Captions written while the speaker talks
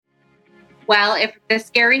Well, if the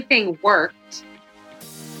scary thing worked,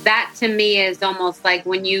 that to me is almost like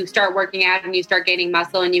when you start working out and you start gaining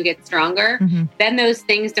muscle and you get stronger, then those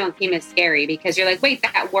things don't seem as scary because you're like, wait,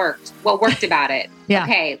 that worked. What worked about it? Yeah.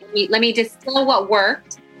 Okay, let me distill what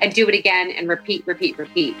worked and do it again and repeat.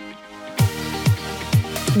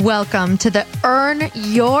 Welcome to the Earn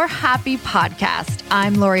Your Happy podcast.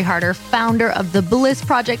 I'm Lori Harder, founder of The Bliss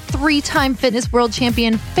Project, 3-time fitness world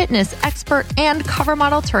champion, fitness expert, and cover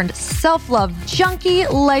model turned self-love junkie,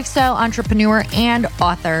 lifestyle entrepreneur, and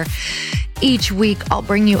author. Each week, I'll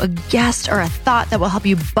bring you a guest or a thought that will help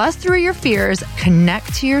you bust through your fears,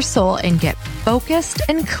 connect to your soul, and get focused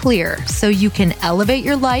and clear so you can elevate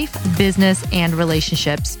your life, business, and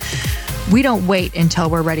relationships. We don't wait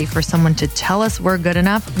until we're ready for someone to tell us we're good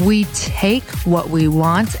enough. We take what we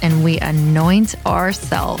want and we anoint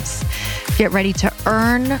ourselves. Get ready to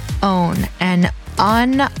earn, own, and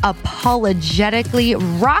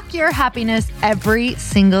unapologetically rock your happiness every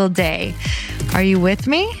single day. Are you with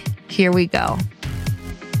me? Here we go.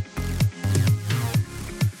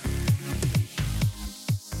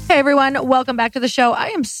 Hey everyone, welcome back to the show. I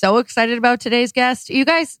am so excited about today's guest. You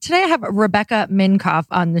guys, today I have Rebecca Minkoff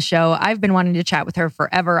on the show. I've been wanting to chat with her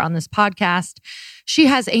forever on this podcast. She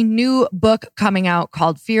has a new book coming out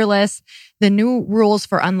called Fearless, The New Rules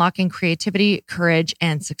for Unlocking Creativity, Courage,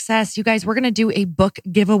 and Success. You guys, we're going to do a book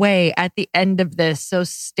giveaway at the end of this, so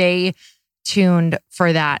stay tuned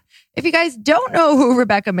for that. If you guys don't know who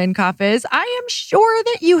Rebecca Minkoff is, I am sure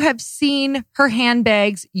that you have seen her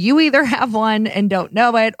handbags. You either have one and don't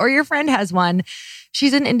know it, or your friend has one.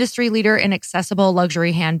 She's an industry leader in accessible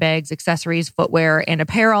luxury handbags, accessories, footwear, and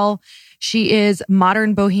apparel. She is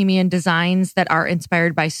modern bohemian designs that are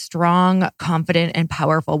inspired by strong, confident, and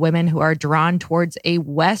powerful women who are drawn towards a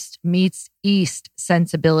West meets East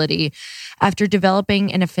sensibility. After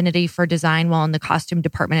developing an affinity for design while in the costume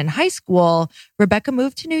department in high school, Rebecca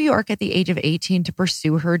moved to New York at the age of 18 to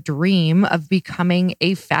pursue her dream of becoming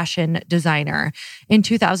a fashion designer. In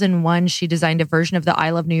 2001, she designed a version of the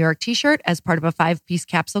I Love New York t-shirt as part of a 5-piece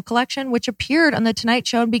capsule collection, which appeared on The Tonight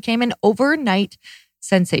Show and became an overnight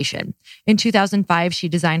sensation. In 2005, she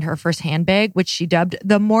designed her first handbag, which she dubbed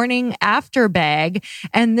the Morning After bag,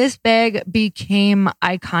 and this bag became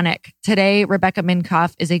iconic. Today, Rebecca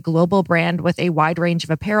Minkoff is a global brand with a wide range of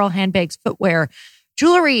apparel, handbags, footwear,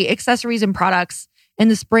 jewelry, accessories, and products. In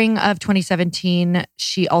the spring of 2017,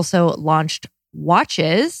 she also launched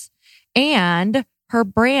watches, and her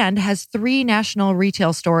brand has 3 national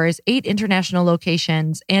retail stores, 8 international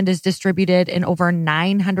locations, and is distributed in over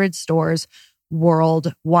 900 stores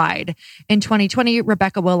worldwide. In 2020,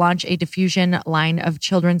 Rebecca will launch a diffusion line of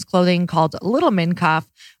children's clothing called Little Minkoff,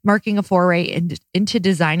 marking a foray into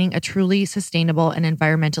designing a truly sustainable and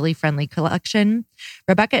environmentally friendly collection.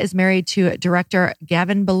 Rebecca is married to director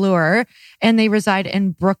Gavin Ballure, and they reside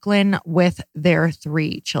in Brooklyn with their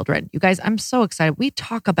 3 children. You guys, I'm so excited. We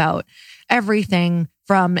talk about everything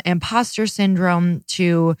from imposter syndrome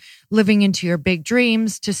to living into your big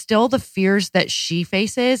dreams to still the fears that she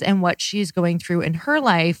faces and what she's going through in her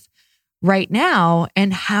life right now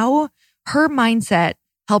and how her mindset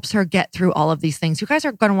helps her get through all of these things. You guys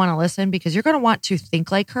are going to want to listen because you're going to want to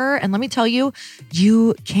think like her. And let me tell you,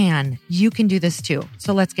 you can do this too.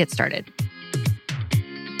 So let's get started.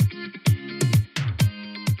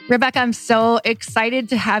 Rebecca, I'm so excited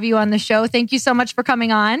to have you on the show. Thank you so much for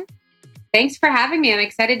coming on. Thanks for having me. I'm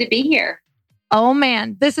excited to be here. Oh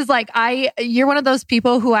man, this is like, you're one of those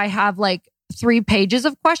people who I have like 3 pages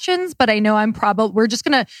of questions, but I know you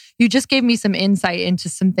just gave me some insight into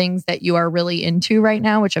some things that you are really into right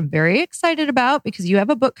now, which I'm very excited about because you have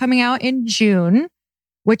a book coming out in June,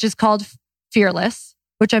 which is called Fearless,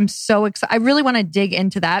 which I'm so excited. I really want to dig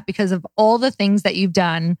into that because of all the things that you've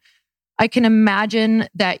done. I can imagine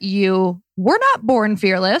that you were not born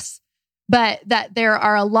fearless, but that there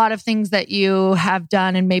are a lot of things that you have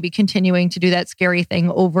done and maybe continuing to do that scary thing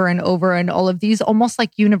over and over. And all of these almost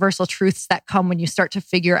like universal truths that come when you start to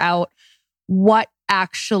figure out what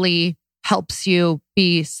actually helps you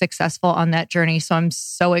be successful on that journey. So I'm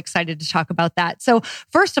so excited to talk about that. So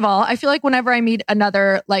first of all, I feel like whenever I meet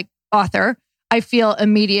another like author, I feel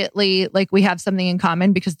immediately like we have something in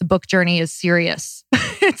common because the book journey is serious.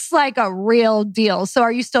 It's like a real deal. So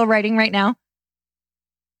are you still writing right now?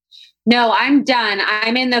 No, I'm done.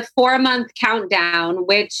 I'm in the 4-month countdown,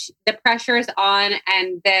 which the pressure is on,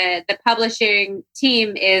 and the publishing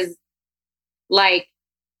team is like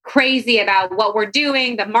crazy about what we're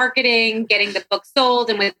doing, the marketing, getting the book sold.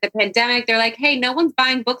 And with the pandemic, they're like, hey, no one's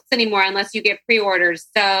buying books anymore unless you get pre-orders.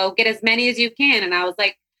 So get as many as you can. And I was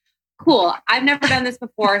like, cool. I've never done this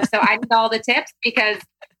before. So I need all the tips because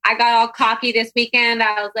I got all cocky this weekend.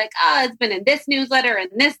 I was like, oh, it's been in this newsletter and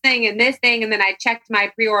this thing and this thing. And then I checked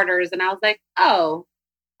my pre-orders and I was like, oh,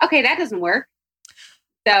 okay, that doesn't work.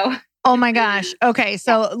 So. Oh my gosh. Okay.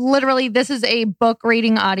 So literally this is a book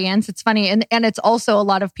reading audience. It's funny. And it's also a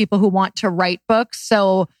lot of people who want to write books.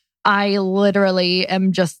 So I literally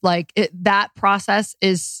am just like, that process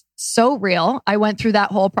is so real. I went through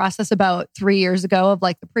that whole process about 3 years ago of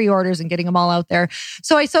like the pre-orders and getting them all out there.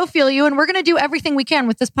 So I so feel you. And we're going to do everything we can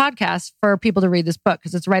with this podcast for people to read this book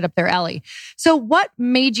because it's right up their alley. So what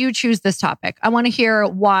made you choose this topic? I want to hear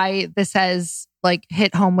why this has like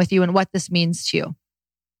hit home with you and what this means to you.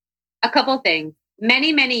 A couple things.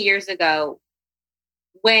 Many, many years ago,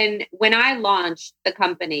 when I launched the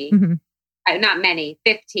company, not many,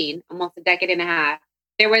 15, almost a decade and a half,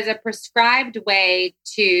 there was a prescribed way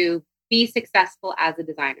to be successful as a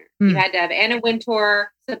designer. You had to have Anna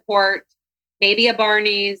Wintour support, maybe a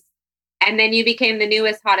Barney's, and then you became the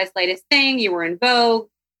newest, hottest, latest thing. You were in Vogue.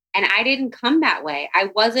 And I didn't come that way.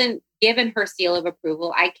 I wasn't given her seal of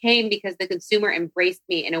approval. I came because the consumer embraced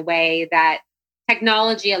me in a way that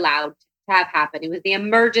technology allowed to have happen. It was the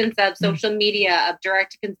emergence of social media, of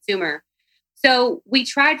direct to consumer. So we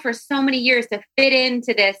tried for so many years to fit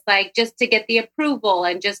into this, like just to get the approval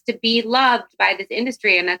and just to be loved by this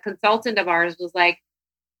industry. And a consultant of ours was like,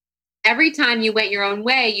 every time you went your own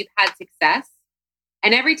way, you've had success.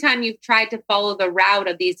 And every time you've tried to follow the route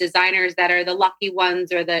of these designers that are the lucky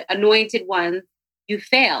ones or the anointed ones, you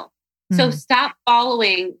fail. So stop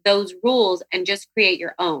following those rules and just create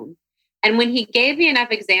your own. And when he gave me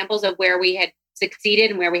enough examples of where we had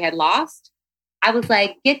succeeded and where we had lost, I was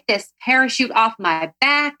like, get this parachute off my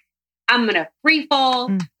back. I'm going to free fall.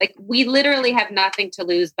 Like we literally have nothing to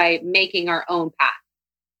lose by making our own path.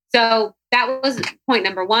 So that was point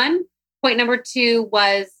number one. Point number two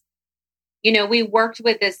was, we worked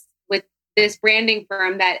with this branding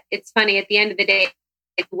firm that it's funny at the end of the day,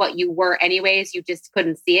 it's what you were anyways, you just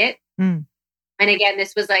couldn't see it. And again,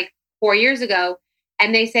 this was like 4 years ago.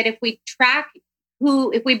 And they said, if we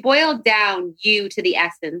boil down you to the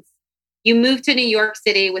essence, you moved to New York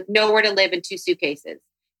City with nowhere to live and 2 suitcases.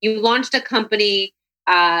 You launched a company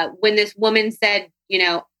when this woman said,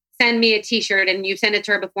 send me a t-shirt, and you sent it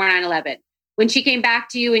to her before 9/11. When she came back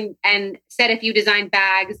to you and said, if you design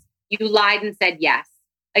bags, you lied and said yes.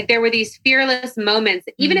 Like there were these fearless moments,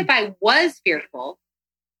 even if I was fearful,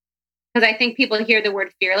 because I think people hear the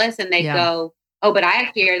word fearless and they go, oh, but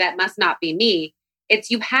I fear, that must not be me. It's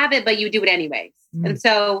you have it, but you do it anyways. And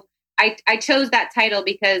so I chose that title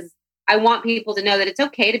because I want people to know that it's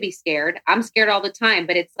okay to be scared. I'm scared all the time,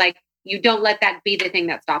 but it's like, you don't let that be the thing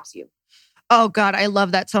that stops you. Oh God, I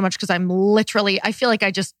love that so much because I feel like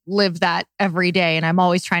I just live that every day and I'm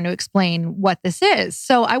always trying to explain what this is.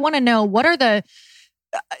 So I want to know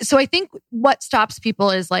so I think what stops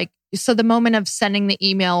people is like, so the moment of sending the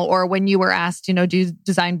email or when you were asked, do you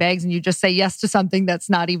design bags and you just say yes to something that's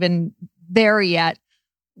not even there yet.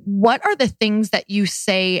 What are the things that you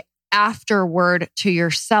say afterward to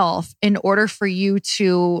yourself in order for you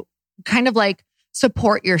to kind of like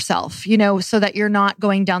support yourself, so that you're not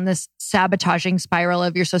going down this sabotaging spiral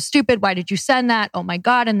of you're so stupid. Why did you send that? Oh my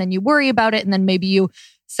God. And then you worry about it. And then maybe you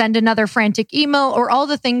send another frantic email or all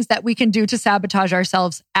the things that we can do to sabotage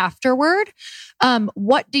ourselves afterward.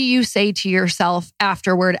 What do you say to yourself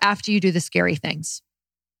afterward after you do the scary things?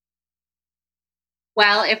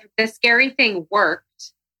 Well, if the scary thing worked,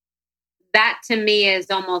 that to me is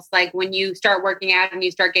almost like when you start working out and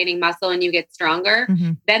you start gaining muscle and you get stronger,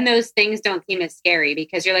 then those things don't seem as scary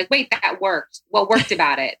because you're like, wait, that worked. What worked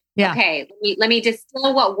about it? Okay, let me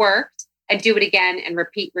distill what worked and do it again and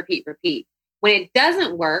repeat. When it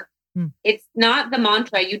doesn't work, it's not the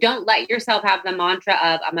mantra. You don't let yourself have the mantra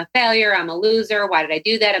of I'm a failure, I'm a loser. Why did I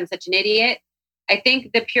do that? I'm such an idiot. I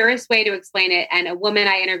think the purest way to explain it, and a woman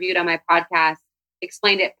I interviewed on my podcast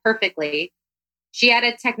explained it perfectly. She had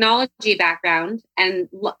a technology background and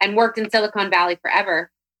worked in Silicon Valley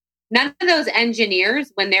forever. None of those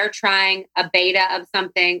engineers, when they're trying a beta of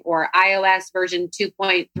something or iOS version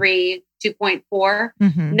 2.3, 2.4,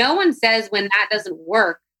 no one says when that doesn't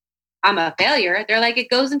work, I'm a failure. They're like, it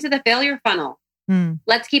goes into the failure funnel.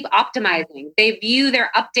 Let's keep optimizing. They view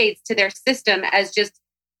their updates to their system as just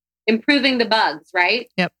improving the bugs, right?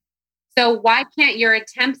 Yep. So why can't your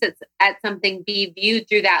attempts at something be viewed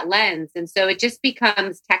through that lens? And so it just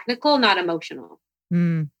becomes technical, not emotional.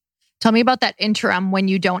 Tell me about that interim when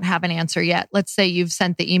you don't have an answer yet. Let's say you've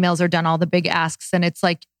sent the emails or done all the big asks and it's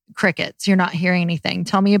like crickets. You're not hearing anything.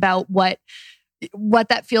 Tell me about what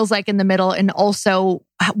that feels like in the middle and also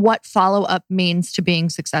what follow-up means to being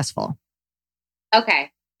successful.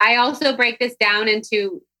 Okay. I also break this down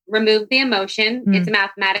into remove the emotion. It's a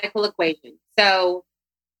mathematical equation. So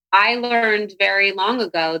I learned very long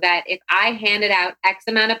ago that if I handed out X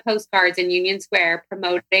amount of postcards in Union Square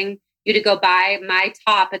promoting you to go buy my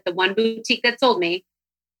top at the one boutique that sold me,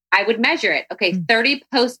 I would measure it. Okay, 30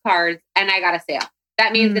 postcards and I got a sale.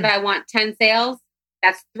 That means if I want 10 sales,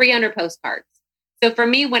 that's 300 postcards. So for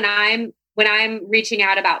me, when I'm reaching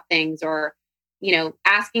out about things or,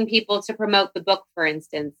 asking people to promote the book, for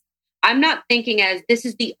instance, I'm not thinking as this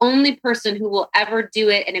is the only person who will ever do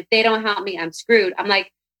it. And if they don't help me, I'm screwed. I'm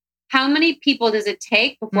like, how many people does it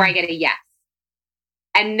take before I get a yes?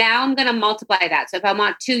 And now I'm going to multiply that. So if I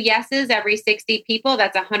want 2 yeses every 60 people,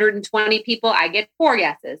 that's 120 people. I get 4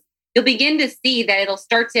 yeses. You'll begin to see that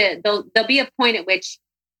there'll be a point at which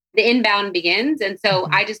the inbound begins. And so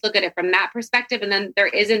I just look at it from that perspective. And then there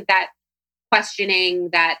isn't that questioning,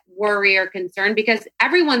 that worry or concern, because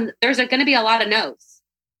there's going to be a lot of no's.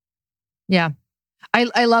 Yeah.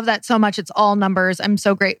 I love that so much. It's all numbers. I'm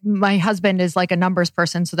so great. My husband is like a numbers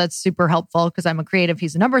person. So that's super helpful because I'm a creative.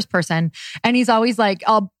 He's a numbers person. And he's always like,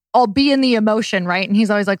 I'll be in the emotion, right? And he's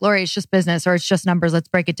always like, Lori, it's just business or it's just numbers. Let's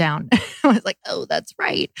break it down. I was like, oh, that's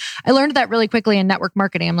right. I learned that really quickly in network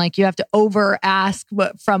marketing. I'm like, you have to over ask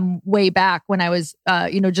from way back when I was,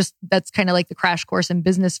 that's kind of like the crash course in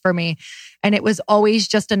business for me. And it was always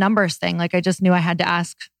just a numbers thing. Like I just knew I had to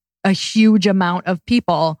ask a huge amount of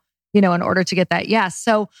people, in order to get that yes.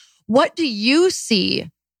 So what do you see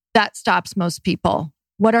that stops most people?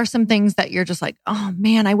 What are some things that you're just like, oh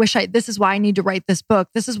man, this is why I need to write this book.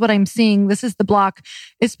 This is what I'm seeing. This is the block.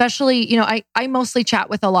 Especially, I mostly chat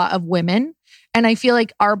with a lot of women and I feel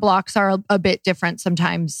like our blocks are a bit different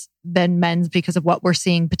sometimes than men's because of what we're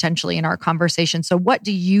seeing potentially in our conversation. So what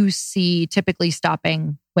do you see typically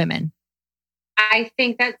stopping women? I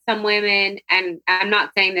think that some women, and I'm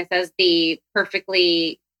not saying this as the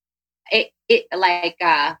perfectly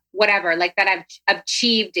whatever, like that I've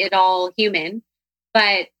achieved it all human,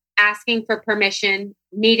 but asking for permission,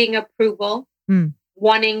 needing approval,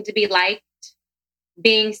 wanting to be liked,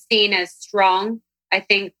 being seen as strong. I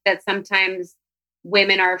think that sometimes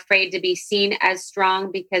women are afraid to be seen as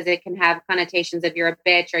strong because it can have connotations of you're a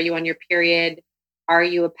bitch. Are you on your period? Are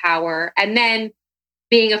you a power? And then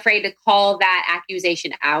being afraid to call that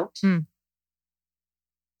accusation out.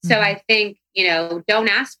 So I think, don't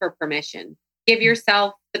ask for permission. Give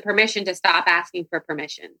yourself the permission to stop asking for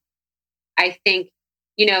permission. I think,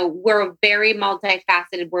 we're very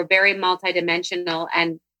multifaceted. We're very multidimensional.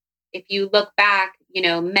 And if you look back,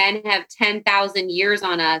 men have 10,000 years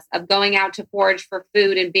on us of going out to forage for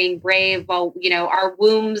food and being brave while, our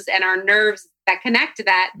wombs and our nerves that connect to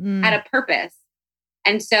that had a purpose.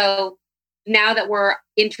 And so now that we're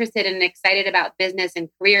interested and excited about business and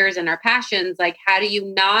careers and our passions, like how do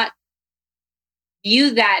you not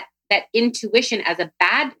view that intuition as a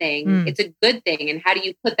bad thing? It's a good thing. And how do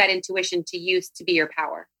you put that intuition to use to be your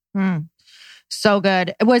power? So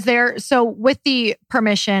good. So with the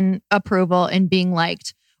permission, approval, and being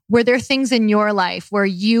liked, were there things in your life where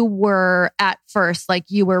you were at first, like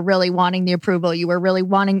you were really wanting the approval, you were really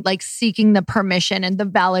wanting, like seeking the permission and the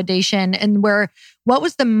validation, and what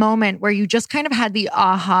was the moment where you just kind of had the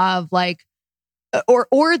aha of like, or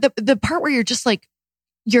the part where you're just like,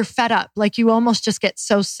 you're fed up, like you almost just get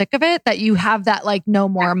so sick of it that you have that like no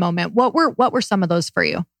more moment. What were some of those for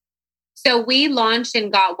you? So we launched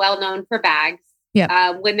and got well known for bags.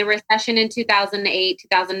 Yeah. When the recession in 2008,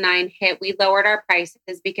 2009 hit, we lowered our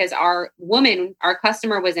prices because our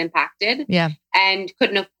customer was impacted and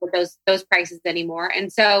couldn't afford those prices anymore.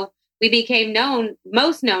 And so we became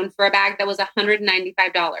most known for a bag that was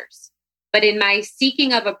 $195. But in my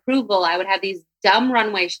seeking of approval, I would have these dumb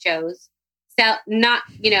runway shows,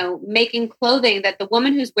 making clothing that the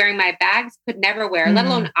woman who's wearing my bags could never wear, let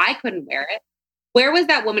alone I couldn't wear it. Where was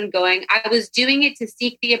that woman going? I was doing it to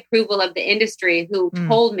seek the approval of the industry who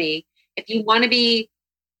told me, if you want to be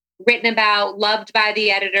written about, loved by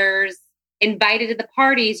the editors, invited to the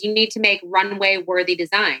parties, you need to make runway worthy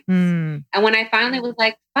designs. And when I finally was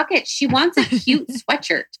like, fuck it, she wants a cute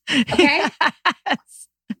sweatshirt. Okay. Yes.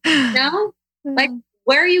 No, like,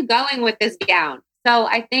 where are you going with this gown? So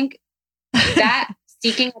I think that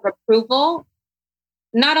seeking of approval,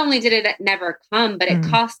 not only did it never come, but it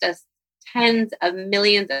cost us tens of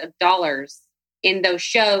millions of dollars in those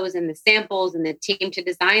shows and the samples and the team to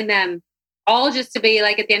design them, all just to be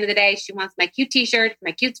like, at the end of the day, she wants my cute t-shirts,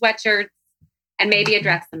 my cute sweatshirts, and maybe a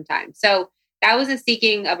dress sometimes. So that was a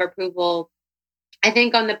seeking of approval. I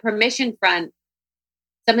think on the permission front,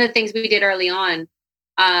 some of the things we did early on,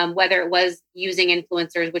 whether it was using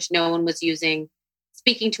influencers, which no one was using,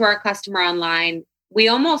 speaking to our customer online, we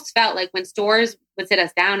almost felt like when stores would sit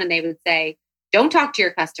us down and they would say, don't talk to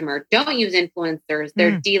your customer. Don't use influencers.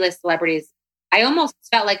 They're D-list celebrities. I almost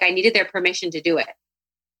felt like I needed their permission to do it.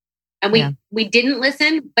 And we didn't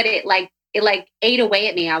listen, but it ate away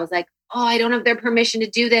at me. I was like, oh, I don't have their permission to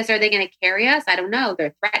do this. Are they going to carry us? I don't know.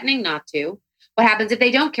 They're threatening not to. What happens if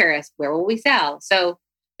they don't carry us? Where will we sell? So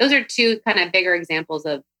those are two kind of bigger examples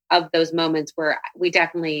of those moments where we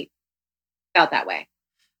definitely felt that way.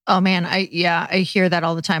 Oh man, I hear that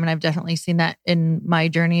all the time. And I've definitely seen that in my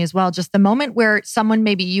journey as well. Just the moment where someone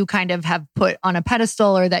maybe you kind of have put on a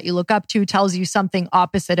pedestal or that you look up to tells you something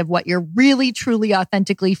opposite of what you're really, truly,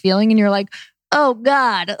 authentically feeling. And you're like, oh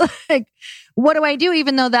God, like, what do I do?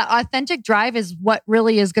 Even though that authentic drive is what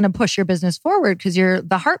really is going to push your business forward because you're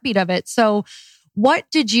the heartbeat of it. So what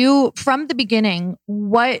did you, from the beginning,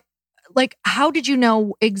 how did you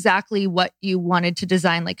know exactly what you wanted to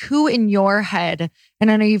design? Like who in your head,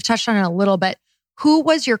 and I know you've touched on it a little bit, who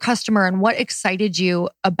was your customer and what excited you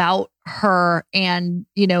about her and,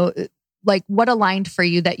 what aligned for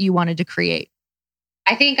you that you wanted to create?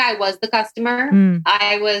 I think I was the customer.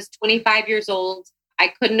 I was 25 years old. I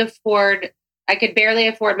could barely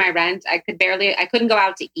afford my rent. I couldn't go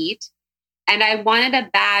out to eat. And I wanted a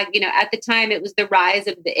bag, at the time it was the rise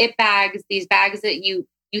of the it bags, these bags that you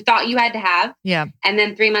thought you had to have. Yeah. And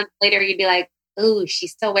then 3 months later, you'd be like, oh,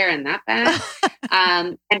 she's still wearing that bag.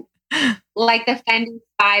 And like the Fendi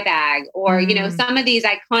Spy bag or, some of these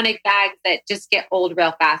iconic bags that just get old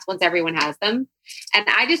real fast once everyone has them. And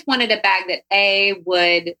I just wanted a bag that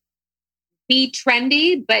would be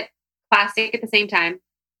trendy, but classic at the same time,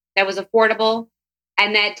 that was affordable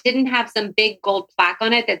and that didn't have some big gold plaque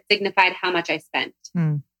on it that signified how much I spent.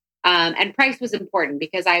 And price was important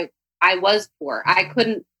because I was poor. I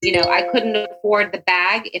couldn't afford the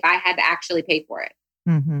bag if I had to actually pay for it.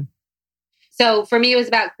 Mm-hmm. So for me, it was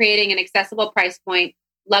about creating an accessible price point,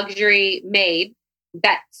 luxury made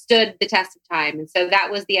that stood the test of time. And so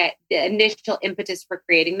that was the initial impetus for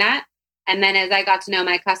creating that. And then as I got to know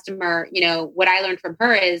my customer, what I learned from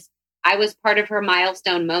her is I was part of her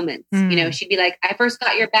milestone moments. She'd be like, I first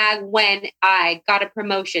got your bag when I got a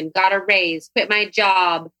promotion, got a raise, quit my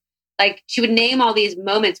job. Like she would name all these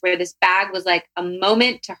moments where this bag was like a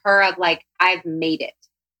moment to her of like, I've made it.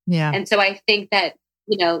 Yeah. And so I think that,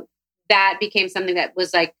 that became something that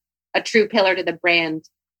was like a true pillar to the brand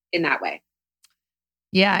in that way.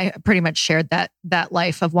 Yeah, I pretty much shared that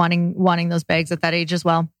life of wanting those bags at that age as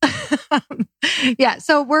well. Yeah,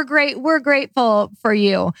 so we're grateful for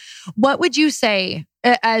you. What would you say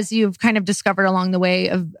as you've kind of discovered along the way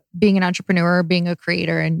of being an entrepreneur, being a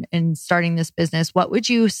creator and starting this business? What would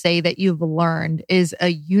you say that you've learned is a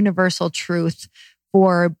universal truth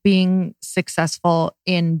for being successful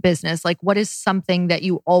in business? Like what is something that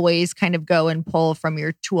you always kind of go and pull from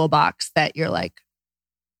your toolbox that you're like,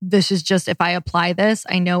 this is just, if I apply this,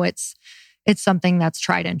 I know it's something that's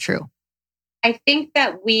tried and true? I think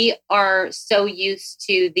that we are so used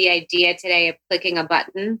to the idea today of clicking a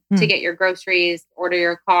button to get your groceries, order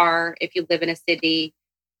your car, if you live in a city,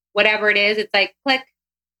 whatever it is, it's like click.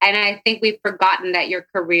 And I think we've forgotten that your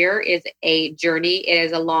career is a journey. It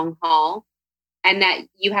is a long haul and that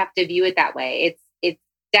you have to view it that way. It's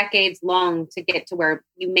decades long to get to where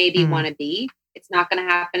you maybe want to be. It's not going to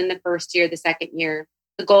happen in the first year, the second year.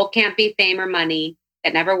 The goal can't be fame or money.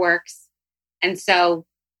 That never works. And so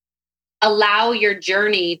allow your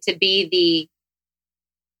journey to be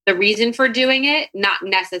the reason for doing it, not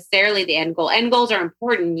necessarily the end goal. End goals are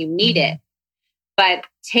important. You need it. But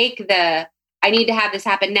take I need to have this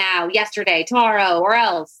happen now, yesterday, tomorrow, or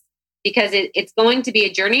else. Because it's going to be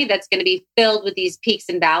a journey that's going to be filled with these peaks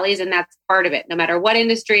and valleys. And that's part of it. No matter what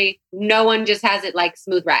industry, no one just has it like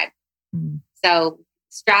smooth ride. So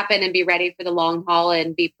strap in and be ready for the long haul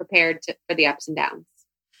and be prepared for the ups and downs.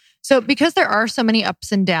 So because there are so many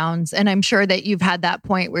ups and downs, and I'm sure that you've had that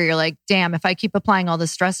point where you're like, damn, if I keep applying all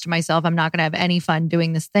this stress to myself, I'm not going to have any fun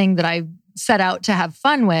doing this thing that I set out to have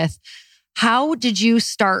fun with. How did you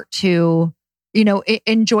start to,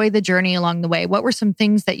 enjoy the journey along the way? What were some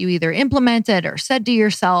things that you either implemented or said to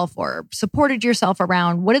yourself or supported yourself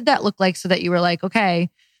around? What did that look like so that you were like, okay,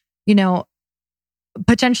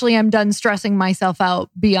 potentially I'm done stressing myself out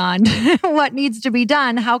beyond what needs to be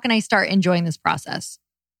done. How can I start enjoying this process?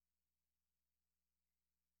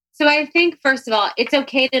 So I think, first of all, it's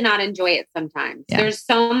okay to not enjoy it sometimes. Yeah. There's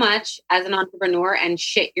so much as an entrepreneur and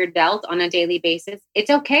shit you're dealt on a daily basis. It's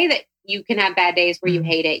okay that you can have bad days where you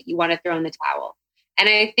hate it. You want to throw in the towel. And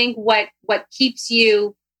I think what keeps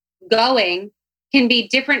you going can be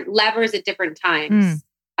different levers at different times.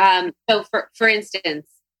 So for instance,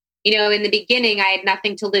 in the beginning, I had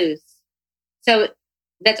nothing to lose. So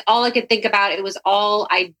that's all I could think about. It was all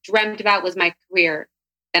I dreamt about was my career.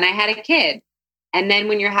 Then I had a kid. And then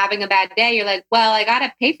when you're having a bad day, you're like, well, I got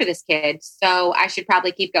to pay for this kid, so I should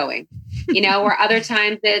probably keep going, or other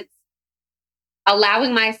times it's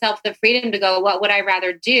allowing myself the freedom to go, what would I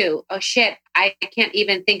rather do? Oh shit, I can't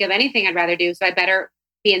even think of anything I'd rather do. So I better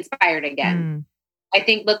be inspired again. I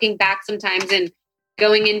think looking back sometimes and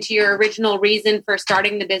going into your original reason for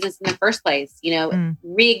starting the business in the first place,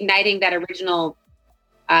 reigniting that original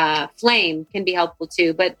flame can be helpful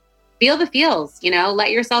too. But feel the feels, let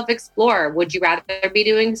yourself explore. Would you rather be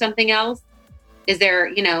doing something else? Is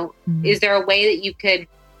there, is there a way that you could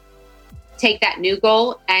take that new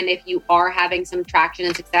goal? And if you are having some traction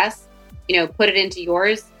and success, put it into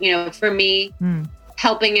yours. For me,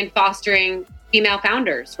 helping and fostering female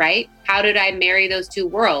founders, right? How did I marry those two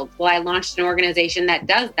worlds? Well, I launched an organization that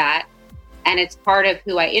does that. And it's part of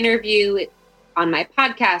who I interview on my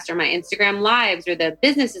podcast or my Instagram lives or the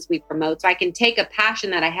businesses we promote. So I can take a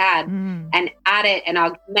passion that I had and add it and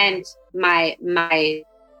augment my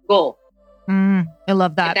goal. I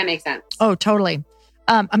love that. If that makes sense. Oh, totally.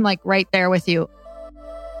 I'm like right there with you.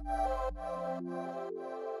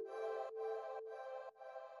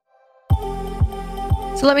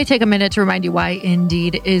 So let me take a minute to remind you why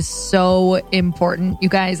Indeed is so important. You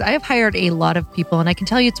guys, I have hired a lot of people, and I can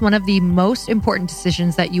tell you it's one of the most important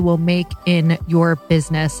decisions that you will make in your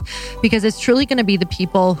business, because it's truly going to be the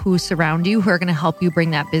people who surround you who are going to help you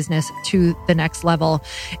bring that business to the next level.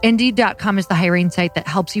 Indeed.com is the hiring site that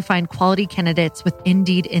helps you find quality candidates with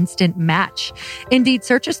Indeed Instant Match. Indeed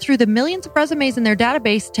searches through the millions of resumes in their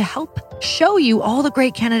database to help show you all the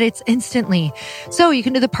great candidates instantly. So you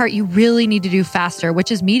can do the part you really need to do faster,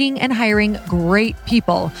 which is meeting and hiring great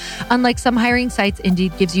people. Unlike some hiring sites,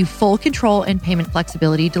 Indeed gives you full control and payment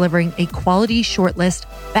flexibility, delivering a quality shortlist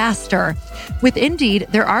faster. With Indeed,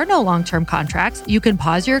 there are no long-term contracts. You can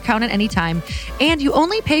pause your account at any time, and you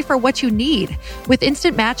only pay for what you need. With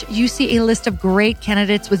Instant Match, you see a list of great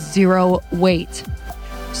candidates with zero wait.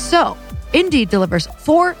 So, Indeed delivers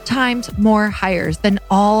 4 times more hires than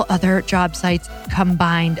all other job sites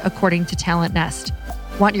combined, according to Talent Nest.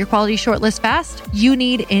 Want your quality shortlist fast? You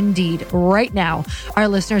need Indeed right now. Our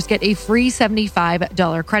listeners get a free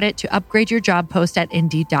 $75 credit to upgrade your job post at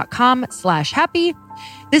Indeed.com/happy.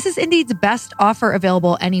 This is Indeed's best offer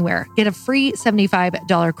available anywhere. Get a free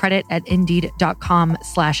 $75 credit at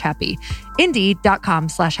Indeed.com/happy.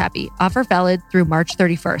 Indeed.com/happy. Offer valid through March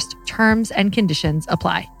 31st. Terms and conditions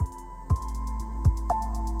apply.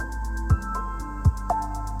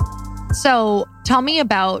 So tell me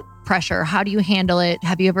about pressure. How do you handle it?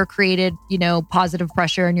 Have you ever created, positive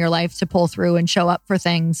pressure in your life to pull through and show up for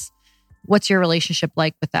things? What's your relationship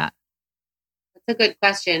like with that? That's a good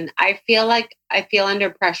question. I feel like I feel under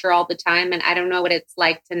pressure all the time, and I don't know what it's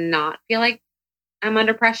like to not feel like I'm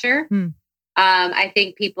under pressure. I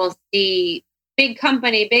think people see big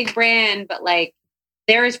company, big brand, but like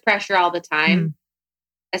there is pressure all the time,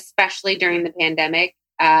 especially during the pandemic.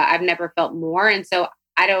 I've never felt more. And so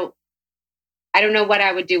I don't know what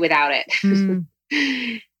I would do without it.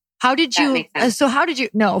 How did you,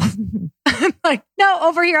 no, I'm like, no,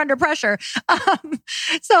 over here under pressure.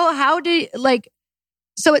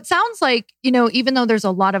 So it sounds like, even though there's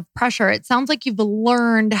a lot of pressure, it sounds like you've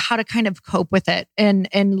learned how to kind of cope with it and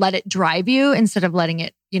let it drive you instead of letting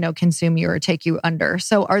it, consume you or take you under.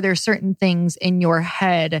 So are there certain things in your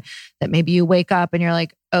head that maybe you wake up and you're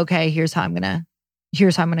like, okay, here's how I'm going to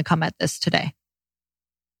come at this today?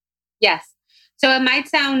 Yes. So it might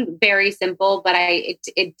sound very simple, but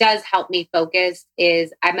it does help me focus.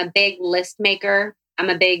 I'm a big list maker. I'm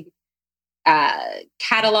a big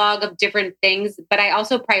catalog of different things, but I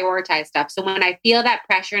also prioritize stuff. So when I feel that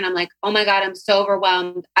pressure and I'm like, oh my God, I'm so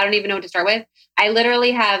overwhelmed, I don't even know what to start with. I literally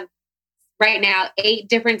have right now 8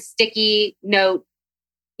 different sticky note,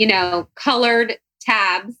 colored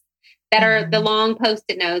tabs that are the long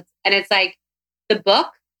Post-it notes. And it's like the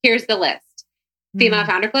book, here's the list. Female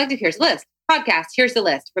Founder Collective, here's the list. Podcast, here's the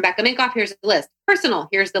list. Rebecca Minkoff, here's the list. Personal,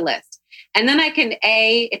 here's the list. And then I can,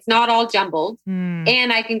 it's not all jumbled.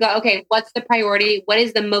 And I can go, okay, what's the priority? What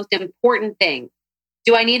is the most important thing?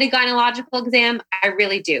 Do I need a gynecological exam? I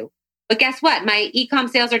really do. But guess what? My e-com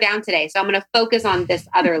sales are down today. So I'm going to focus on this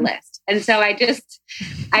other list. And so I just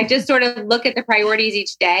sort of look at the priorities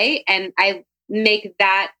each day and I make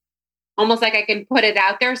that almost like I can put it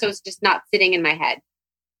out there. So it's just not sitting in my head.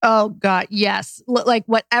 Oh God, yes. Like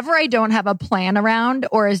whatever I don't have a plan around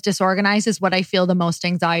or is disorganized is what I feel the most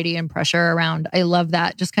anxiety and pressure around. I love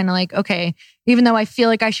that. Just kind of like, okay, even though I feel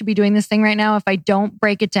like I should be doing this thing right now, if I don't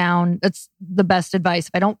break it down, that's the best advice.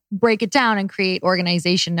 If I don't break it down and create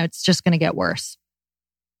organization, it's just going to get worse.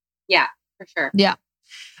 Yeah, for sure. Yeah.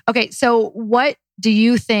 Okay. So what do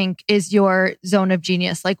you think is your zone of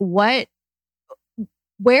genius? Like what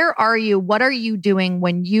where are you? What are you doing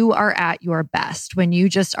when you are at your best? When you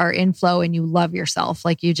just are in flow and you love yourself,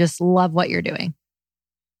 like you just love what you're doing?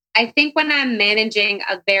 I think when I'm managing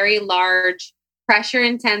a very large, pressure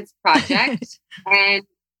intense project and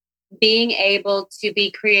being able to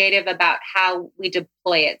be creative about how we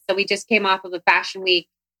deploy it. So we just came off of a fashion week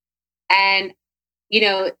and,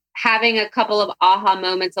 having a couple of aha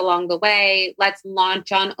moments along the way. Let's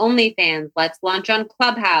launch on OnlyFans. Let's launch on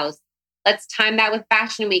Clubhouse. Let's time that with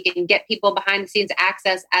Fashion Week and get people behind the scenes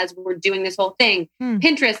access as we're doing this whole thing.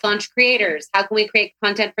 Pinterest launch creators. How can we create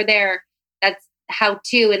content for there? That's how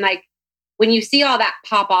to. And like when you see all that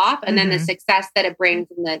pop off and then the success that it brings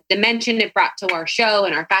and the dimension it brought to our show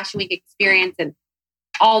and our Fashion Week experience and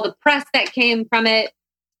all the press that came from it,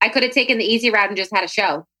 I could have taken the easy route and just had a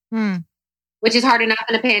show, which is hard enough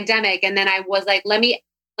in a pandemic. And then I was like, let me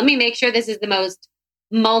make sure this is the most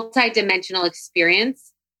multi-dimensional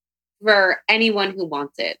experience for anyone who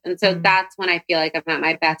wants it. And so that's when I feel like I'm at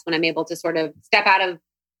my best, when I'm able to sort of step out of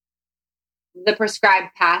the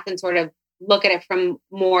prescribed path and sort of look at it from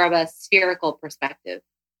more of a spherical perspective.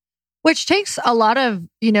 Which takes a lot of,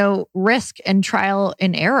 risk and trial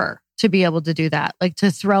and error to be able to do that. Like to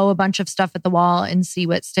throw a bunch of stuff at the wall and see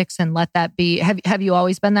what sticks and let that be. Have you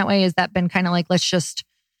always been that way? Has that been kind of like, let's just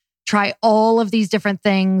try all of these different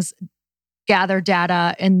things, gather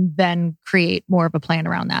data, and then create more of a plan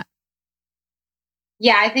around that?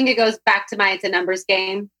 Yeah, I think it goes back to it's a numbers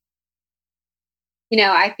game.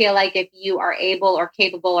 I feel like if you are able or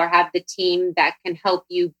capable or have the team that can help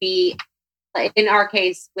you be, in our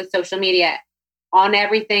case with social media, on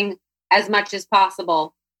everything as much as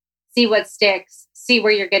possible, see what sticks, see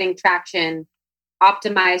where you're getting traction,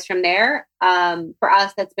 optimize from there. For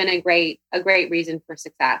us, that's been a great reason for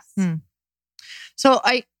success. So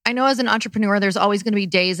I know as an entrepreneur, there's always going to be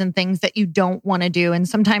days and things that you don't want to do. And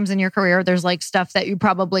sometimes in your career, there's like stuff that you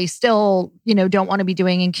probably still, don't want to be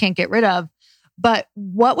doing and can't get rid of. But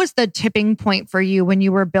what was the tipping point for you when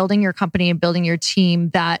you were building your company and building your team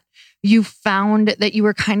that you found that you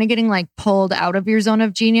were kind of getting like pulled out of your zone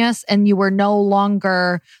of genius and you were no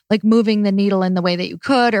longer like moving the needle in the way that you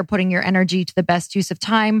could or putting your energy to the best use of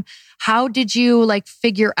time? How did you like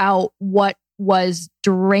figure out what was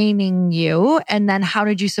draining you? And then how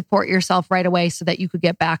did you support yourself right away so that you could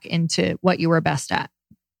get back into what you were best at?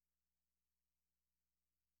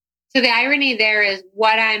 So the irony there is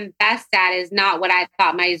what I'm best at is not what I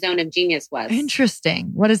thought my zone of genius was.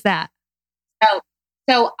 Interesting. What is that?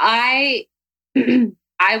 So I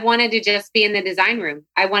wanted to just be in the design room.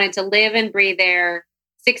 I wanted to live and breathe there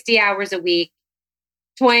 60 hours a week,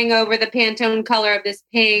 toying over the Pantone color of this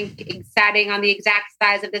pink, deciding on the exact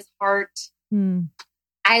size of this heart.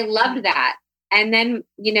 I loved that. And then,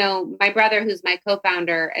 my brother, who's my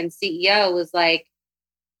co-founder and CEO, was like,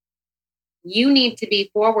 you need to be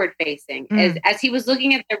forward facing. As he was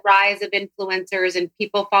looking at the rise of influencers and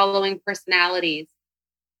people following personalities,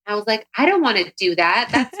 I was like, I don't want to do that.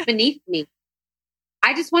 That's beneath me.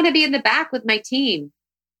 I just want to be in the back with my team.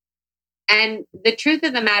 And the truth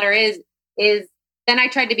of the matter is then I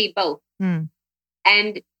tried to be both.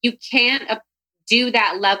 And you can't do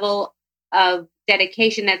that level of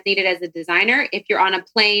dedication that's needed as a designer if you're on a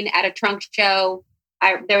plane at a trunk show.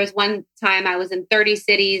 There was one time I was in 30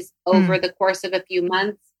 cities over the course of a few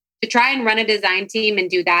months to try and run a design team and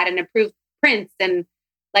do that and approve prints. And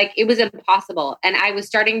like, it was impossible. And I was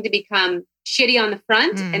starting to become shitty on the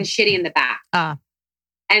front and shitty in the back.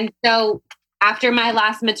 And so after my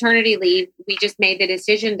last maternity leave, we just made the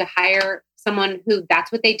decision to hire someone who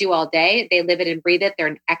that's what they do all day. They live it and breathe it. They're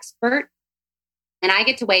an expert. And I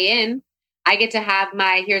get to weigh in. I get to have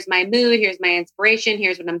here's my mood. Here's my inspiration.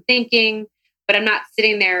 Here's what I'm thinking. But I'm not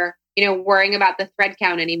sitting there, worrying about the thread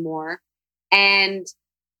count anymore. And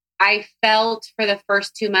I felt for the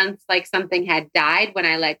first 2 months like something had died when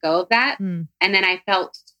I let go of that. And then I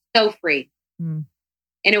felt so free in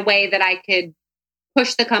a way that I could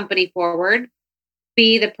push the company forward,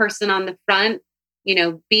 be the person on the front,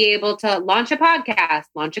 be able to launch a podcast,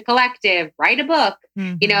 launch a collective, write a book,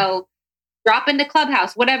 drop into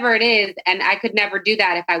Clubhouse, whatever it is. And I could never do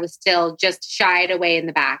that if I was still just shied away in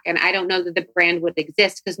the back. And I don't know that the brand would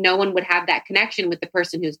exist because no one would have that connection with the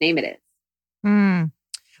person whose name it is.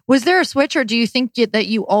 Was there a switch, or do you think that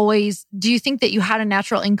you had a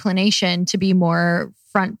natural inclination to be more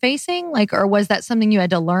front facing? Or was that something you had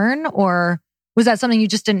to learn, or was that something you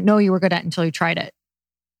just didn't know you were good at until you tried it?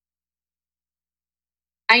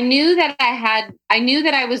 I knew that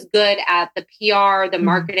I was good at the PR, the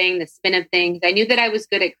marketing, the spin of things. I knew that I was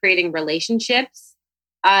good at creating relationships.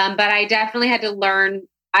 But I definitely had to learn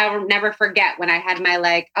I'll never forget when I had my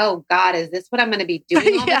like, oh God, is this what I'm going to be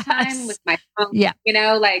doing all the time with my phone? Yeah. You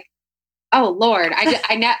know, like, oh Lord,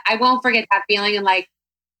 I won't forget that feeling. And like,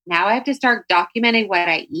 now I have to start documenting what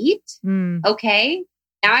I eat. Okay.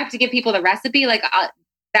 Now I have to give people the recipe. Like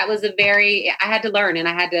that was I had to learn, and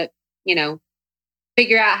I had to,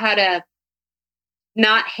 figure out how to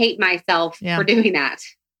not hate myself for doing that.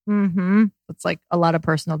 Mm-hmm. It's like a lot of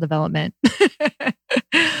personal development.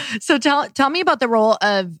 So tell me about the role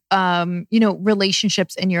of,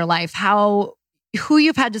 relationships in your life, who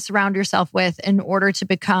you've had to surround yourself with in order to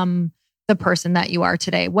become the person that you are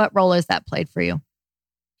today. What role has that played for you?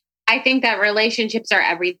 I think that relationships are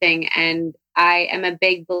everything. And I am a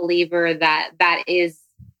big believer that that is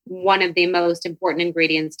one of the most important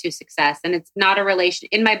ingredients to success. And it's not a relation.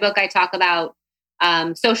 In my book, I talk about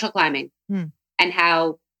social climbing and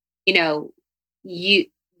how,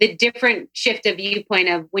 the different shift of viewpoint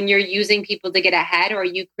of when you're using people to get ahead, or are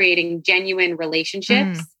you creating genuine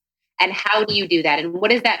relationships? And how do you do that? And what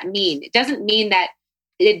does that mean? It doesn't mean that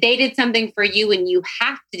they did something for you and you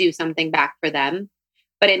have to do something back for them,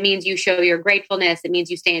 but it means you show your gratefulness. It means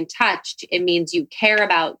you stay in touch. It means you care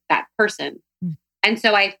about that person. And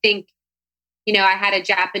so I think, I had a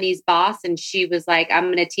Japanese boss, and she was like, I'm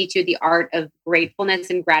going to teach you the art of gratefulness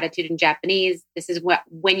and gratitude in Japanese. This is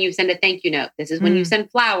when you send a thank you note. This is when you send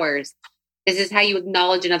flowers. This is how you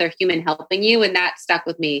acknowledge another human helping you. And that stuck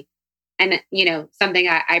with me. And, something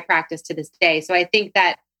I practice to this day. So I think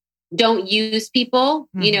that don't use people,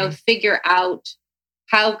 figure out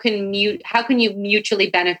how can you mutually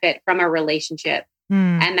benefit from a relationship?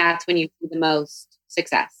 And that's when you see the most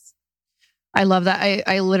success. I love that.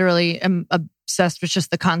 I literally am obsessed with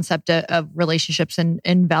just the concept of relationships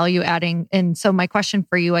and value adding. And so my question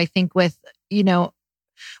for you, I think with,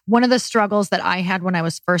 one of the struggles that I had when I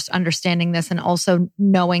was first understanding this, and also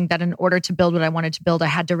knowing that in order to build what I wanted to build, I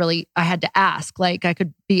had to ask. Like I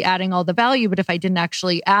could be adding all the value, but if I didn't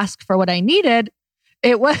actually ask for what I needed,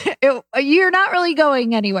 you're not really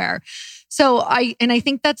going anywhere. So I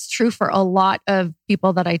think that's true for a lot of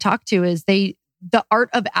people that I talk to, is the art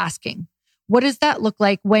of asking. What does that look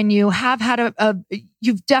like when you have had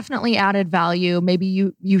you've definitely added value? Maybe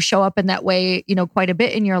you show up in that way, quite a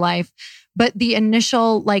bit in your life, but the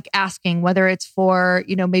initial like asking, whether it's for,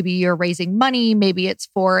 maybe you're raising money, maybe it's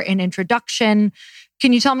for an introduction.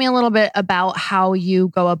 Can you tell me a little bit about how you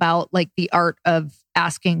go about like the art of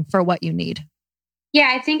asking for what you need?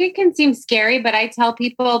 Yeah, I think it can seem scary, but I tell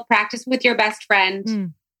people practice with your best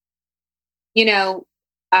friend.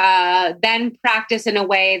 Then practice in a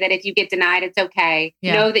way that if you get denied, it's okay.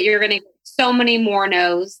 Yeah. Know that you're going to get so many more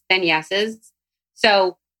no's than yeses.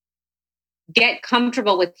 So get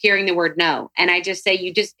comfortable with hearing the word no. And I just say,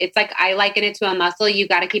 it's like, I liken it to a muscle. You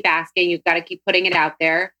got to keep asking. You've got to keep putting it out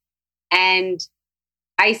there. And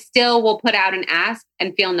I still will put out an ask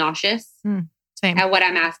and feel nauseous at what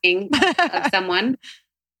I'm asking of someone,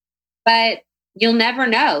 but you'll never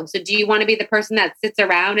know. So do you want to be the person that sits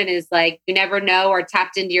around and is like, you never know, or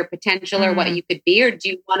tapped into your potential or what you could be? Or do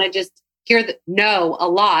you want to just hear the no a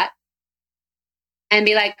lot and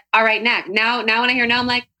be like, all right, next. Now when I hear no, I'm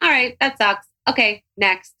like, all right, that sucks. Okay,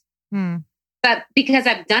 next. But because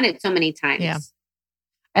I've done it so many times. Yeah.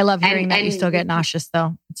 I love hearing that you still get nauseous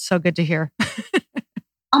though. It's so good to hear.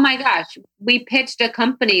 Oh my gosh. We pitched a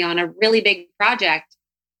company on a really big project,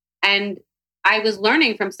 and I was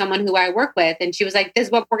learning from someone who I work with, and she was like, this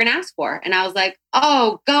is what we're going to ask for. And I was like,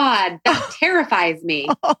 oh God, that terrifies me.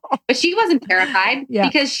 But she wasn't terrified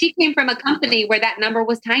because she came from a company where that number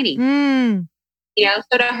was tiny.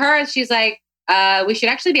 So to her, she's like, we should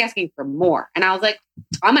actually be asking for more. And I was like,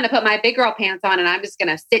 I'm going to put my big girl pants on and I'm just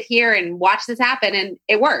going to sit here and watch this happen. And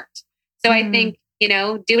it worked. So I think, do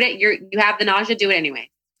it. You have the nausea, do it anyway.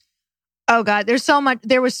 Oh God, there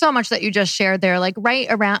was so much that you just shared there, like right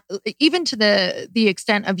around, even to the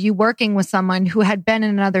extent of you working with someone who had been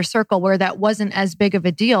in another circle where that wasn't as big of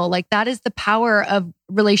a deal. Like that is the power of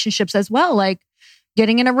relationships as well. Like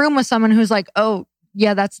getting in a room with someone who's like, oh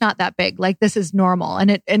yeah, that's not that big. Like this is normal.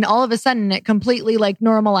 And all of a sudden it completely like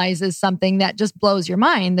normalizes something that just blows your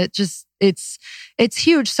mind. That just, it's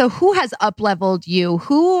huge. So who has up-leveled you?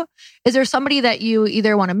 Is there somebody that you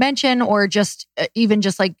either want to mention or just even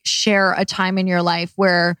just like share a time in your life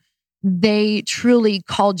where they truly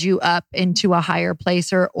called you up into a higher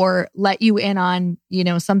place or let you in on,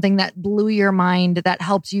 something that blew your mind that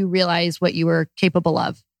helps you realize what you were capable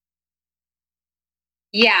of?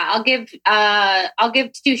 Yeah, I'll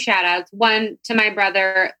give two shout outs. One to my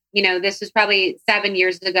brother, this was probably 7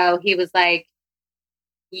 years ago. He was like,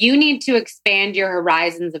 you need to expand your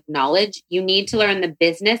horizons of knowledge. You need to learn the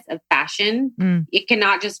business of fashion. It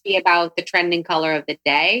cannot just be about the trending color of the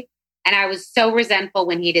day. And I was so resentful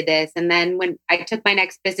when he did this. And then when I took my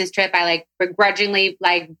next business trip, I like begrudgingly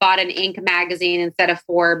like bought an Inc. magazine instead of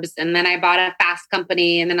Forbes. And then I bought a Fast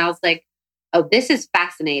Company. And then I was like, oh, this is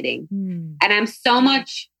fascinating. And I'm so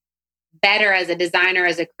much better as a designer,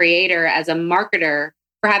 as a creator, as a marketer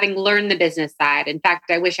for having learned the business side. In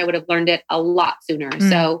fact, I wish I would have learned it a lot sooner.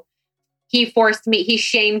 So he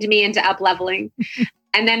shamed me into up leveling.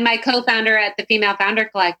 And then my co-founder at the Female Founder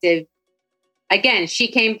Collective, again, she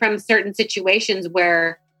came from certain situations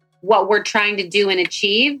where what we're trying to do and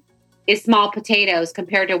achieve is small potatoes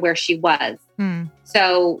compared to where she was.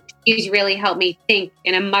 So she's really helped me think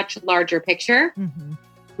in a much larger picture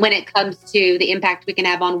when it comes to the impact we can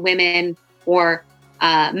have on women or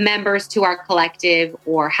members to our collective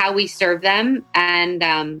or how we serve them.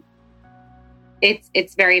 And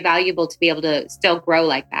it's very valuable to be able to still grow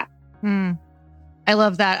like that. I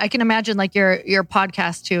love that. I can imagine like your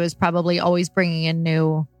podcast too is probably always bringing in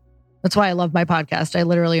new. That's why I love my podcast. I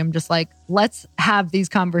literally am just like, let's have these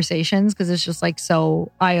conversations because it's just like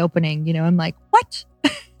so eye-opening. You know, I'm like, what?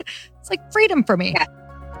 It's like freedom for me. Yeah.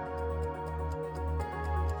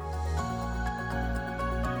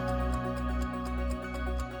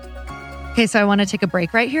 Okay, so I want to take a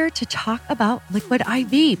break right here to talk about Liquid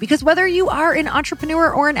IV because whether you are an entrepreneur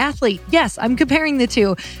or an athlete, yes, I'm comparing the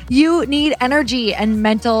two. You need energy and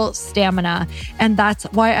mental stamina. And that's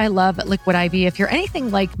why I love Liquid IV. If you're anything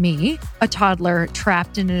like me, a toddler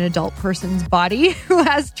trapped in an adult person's body who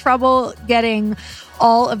has trouble getting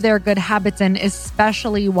all of their good habits in,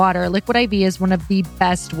 especially water, Liquid IV is one of the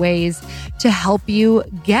best ways to help you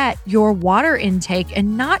get your water intake.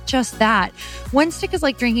 And not just that, one stick is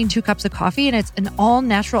like drinking 2 cups of coffee, and it's an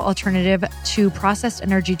all-natural alternative to processed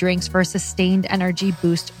energy drinks for a sustained energy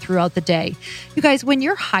boost throughout the day. You guys, when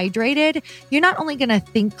you're hydrated, you're not only going to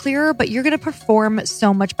think clearer, but you're going to perform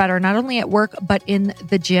so much better, not only at work, but in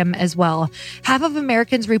the gym as well. Half of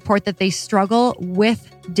Americans report that they struggle with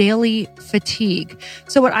daily fatigue.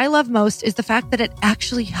 So what I love most is the fact that it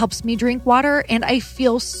actually helps me drink water and I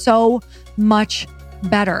feel so much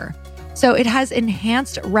better. So it has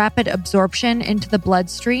enhanced rapid absorption into the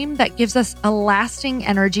bloodstream that gives us a lasting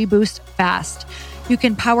energy boost fast. You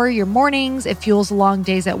can power your mornings, it fuels long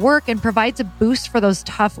days at work, and provides a boost for those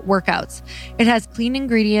tough workouts. It has clean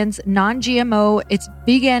ingredients, non-GMO, it's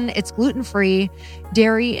vegan, it's gluten-free,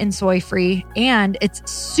 dairy and soy-free, and it's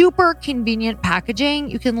super convenient packaging.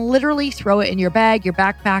 You can literally throw it in your bag, your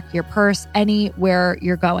backpack, your purse, anywhere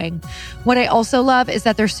you're going. What I also love is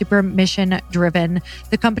that they're super mission-driven.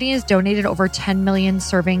 The company has donated over 10 million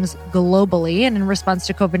servings globally, and in response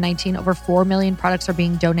to COVID-19, over 4 million products are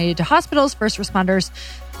being donated to hospitals, first responders,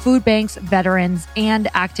 food banks, veterans, and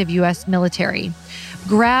active U.S. military.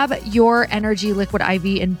 Grab your Energy Liquid IV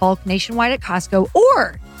in bulk nationwide at Costco,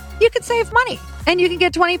 or you could save money and you can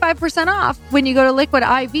get 25% off when you go to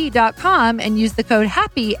liquidiv.com and use the code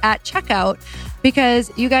HAPPY at checkout,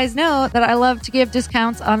 because you guys know that I love to give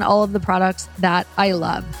discounts on all of the products that I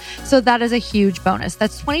love. So that is a huge bonus.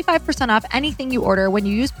 That's 25% off anything you order when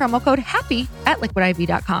you use promo code HAPPY at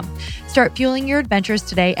liquidiv.com. Start fueling your adventures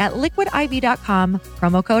today at liquidiv.com,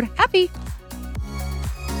 promo code HAPPY.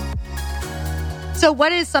 So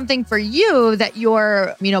what is something for you that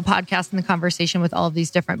your, podcast and the conversation with all of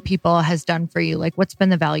these different people has done for you? Like, what's been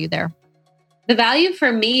the value there? The value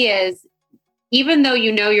for me is, even though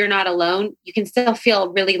you're not alone, you can still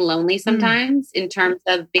feel really lonely sometimes in terms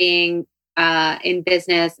of being in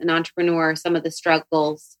business, an entrepreneur, some of the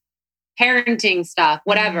struggles, parenting stuff,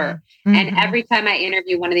 whatever. And every time I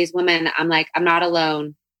interview one of these women, I'm like, I'm not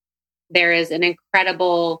alone. There is an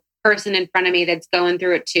incredible person in front of me that's going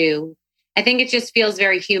through it too. I think it just feels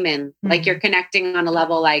very human. Like you're connecting on a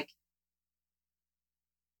level like,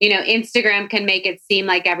 Instagram can make it seem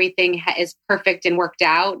like everything is perfect and worked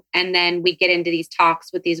out. And then we get into these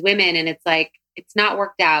talks with these women and it's like, it's not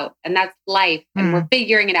worked out. And that's life. And we're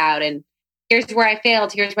figuring it out. And here's where I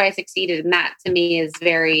failed. Here's where I succeeded. And that to me is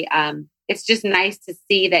very, it's just nice to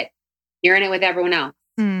see that you're in it with everyone else.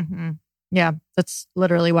 Yeah, that's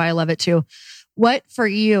literally why I love it too. What for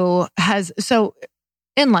you so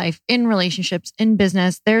in life, in relationships, in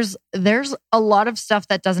business, there's a lot of stuff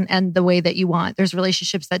that doesn't end the way that you want. There's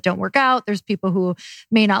relationships that don't work out. There's people who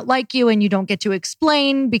may not like you and you don't get to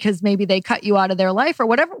explain because maybe they cut you out of their life or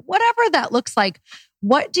whatever that looks like.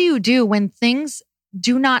 What do you do when things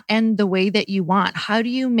do not end the way that you want? How do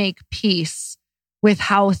you make peace with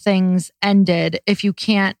how things ended if you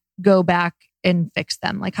can't go back and fix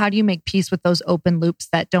them? Like, how do you make peace with those open loops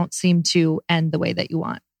that don't seem to end the way that you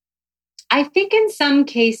want? I think in some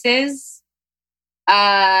cases,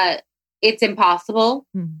 it's impossible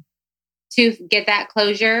to get that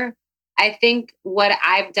closure. I think what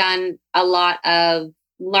I've done a lot of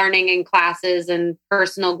learning in classes and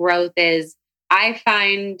personal growth is I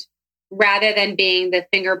find rather than being the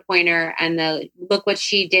finger pointer and the look what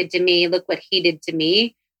she did to me, look what he did to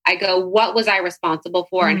me, I go, what was I responsible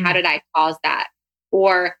for and how did I cause that?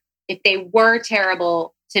 Or if they were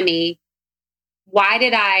terrible to me, why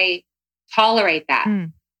did I tolerate that?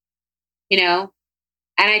 You know?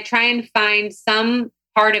 And I try and find some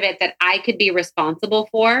part of it that I could be responsible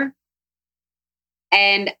for.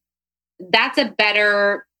 And that's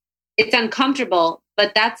it's uncomfortable,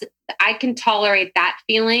 but I can tolerate that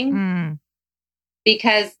feeling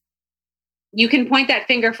because you can point that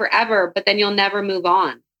finger forever, but then you'll never move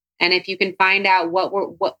on. And if you can find out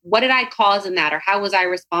what did I cause in that, or how was I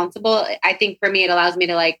responsible? I think for me, it allows me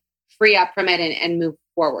to like free up from it and move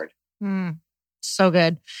forward. So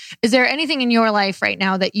good. Is there anything in your life right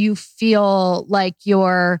now that you feel like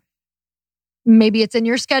maybe it's in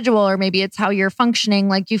your schedule or maybe it's how you're functioning,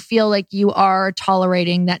 like you feel like you are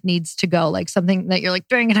tolerating that needs to go, like something that you're like,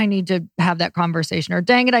 dang it, I need to have that conversation, or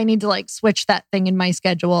dang it, I need to like switch that thing in my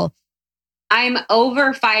schedule? I'm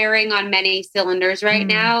over firing on many cylinders right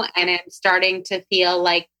now. And I'm starting to feel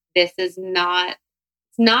like this is it's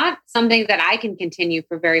not something that I can continue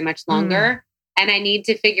for very much longer. And I need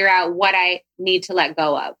to figure out what I need to let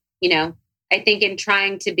go of. You know, I think in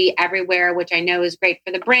trying to be everywhere, which I know is great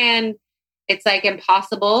for the brand, it's like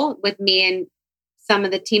impossible with me and some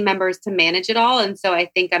of the team members to manage it all. And so I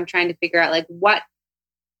think I'm trying to figure out like, what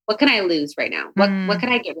can I lose right now? What can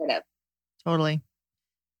I get rid of? Totally.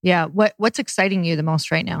 Yeah. What's exciting you the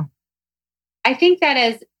most right now? I think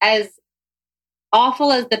that as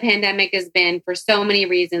awful as the pandemic has been for so many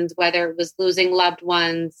reasons, whether it was losing loved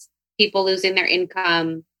ones, people losing their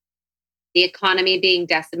income, the economy being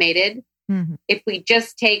decimated, if we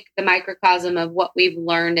just take the microcosm of what we've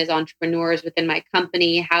learned as entrepreneurs within my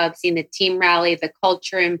company, how I've seen the team rally, the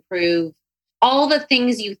culture improve, all the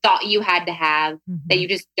things you thought you had to have that you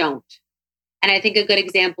just don't. And I think a good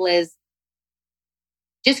example is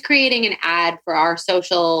just creating an ad for our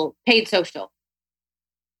paid social.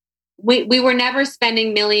 We were never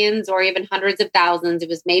spending millions or even hundreds of thousands. It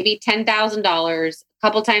was maybe $10,000 a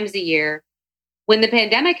couple times a year. When the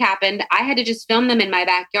pandemic happened, I had to just film them in my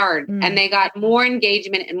backyard and they got more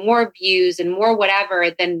engagement and more views and more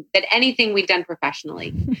whatever than anything we've done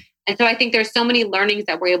professionally. And so I think there's so many learnings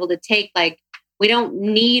that we're able to take. Like, we don't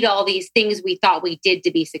need all these things we thought we did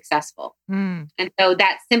to be successful. And so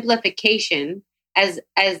that simplification, as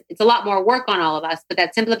it's a lot more work on all of us, but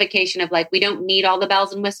that simplification of like, we don't need all the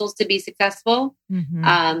bells and whistles to be successful.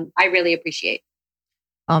 I really appreciate.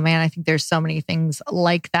 Oh man, I think there's so many things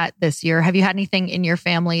like that this year. Have you had anything in your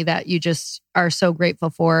family that you just are so grateful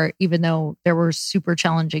for, even though there were super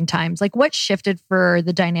challenging times? Like, what shifted for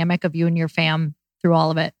the dynamic of you and your fam through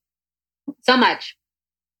all of it? So much.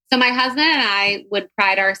 So my husband and I would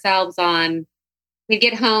pride ourselves on, we'd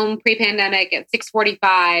get home pre-pandemic at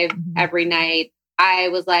 6:45 every night. I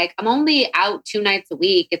was like, I'm only out 2 nights a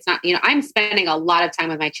week. It's not, I'm spending a lot of time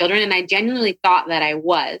with my children. And I genuinely thought that I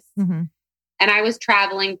was. And I was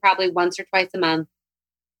traveling probably once or twice a month.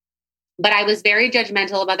 But I was very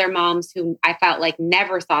judgmental of other moms who I felt like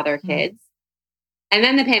never saw their kids. And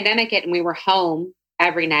then the pandemic hit and we were home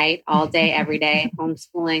every night, all day, every day,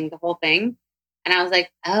 homeschooling, the whole thing. And I was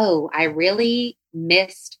like, oh, I really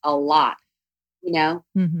missed a lot, So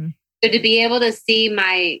to be able to see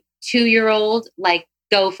my 2-year-old like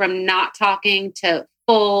go from not talking to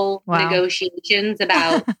full negotiations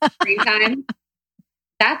about screen time,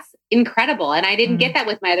 that's incredible. And I didn't get that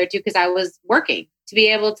with my other 2 because I was working. To be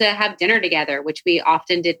able to have dinner together, which we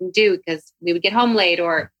often didn't do because we would get home late,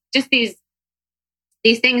 or just these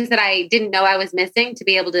things that I didn't know I was missing, to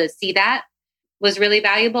be able to see that was really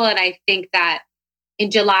valuable. And I think that in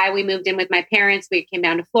July, we moved in with my parents. We came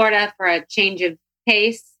down to Florida for a change of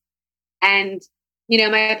pace. And,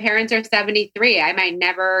 my parents are 73. I might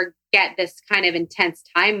never get this kind of intense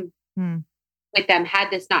time with them had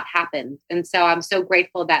this not happened. And so I'm so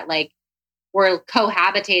grateful that like we're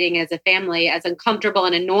cohabitating as a family, as uncomfortable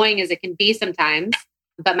and annoying as it can be sometimes,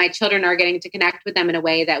 but my children are getting to connect with them in a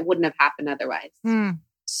way that wouldn't have happened otherwise.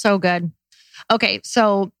 So good. Okay.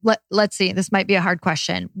 So let's see, this might be a hard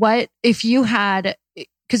question. What if you had,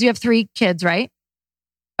 because you have 3 kids, right?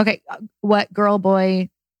 Okay. What, girl, boy?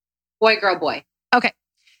 Boy, girl, boy. Okay.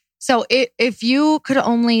 So if you could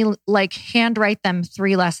only like handwrite them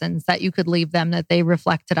 3 lessons that you could leave them that they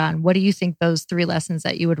reflected on, what do you think those 3 lessons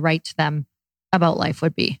that you would write to them about life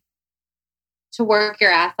would be? To work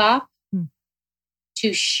your ass off,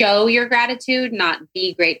 to show your gratitude, not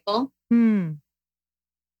be grateful. Mm.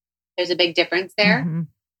 There's a big difference there. Mm-hmm.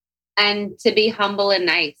 And to be humble and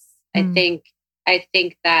nice. I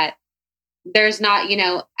think that there's not,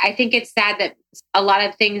 I think it's sad that a lot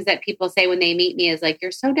of things that people say when they meet me is like, you're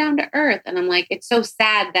so down to earth. And I'm like, it's so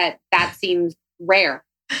sad that seems rare.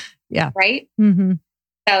 Yeah. Right. Mm-hmm.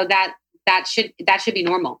 So that should be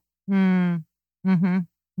normal. Mm-hmm. I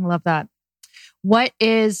love that. What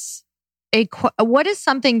is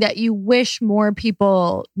something that you wish more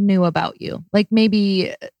people knew about you? Like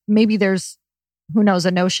maybe there's, who knows,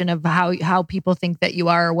 a notion of how people think that you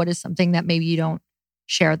are, or what is something that maybe you don't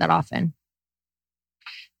share that often?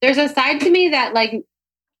 There's a side to me that like,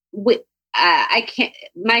 I can't,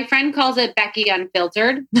 my friend calls it Becky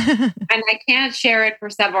Unfiltered and I can't share it for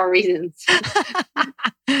several reasons.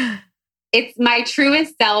 It's my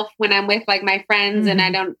truest self when I'm with like my friends and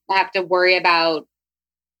I don't have to worry about,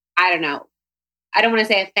 I don't know. I don't want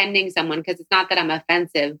to say offending someone because it's not that I'm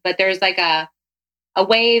offensive, but there's like a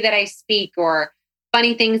way that I speak or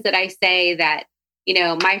funny things that I say that,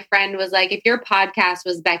 my friend was like, if your podcast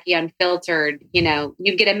was Becky Unfiltered,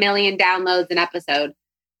 you'd get 1 million downloads an episode.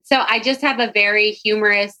 So I just have a very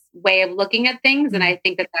humorous way of looking at things. And I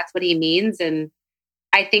think that that's what he means. And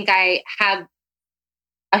I think I have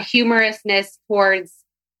a humorousness towards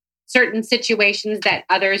certain situations that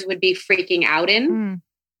others would be freaking out in.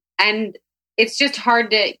 And it's just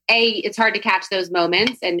hard to catch those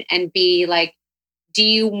moments and be like, do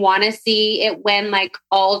you want to see it when like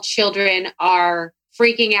all children are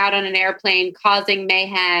freaking out on an airplane, causing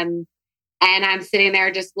mayhem, and I'm sitting there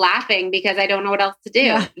just laughing because I don't know what else to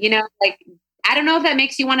do? Yeah. Like, I don't know if that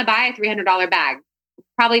makes you want to buy a $300 bag.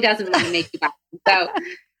 Probably doesn't want to make you buy it. So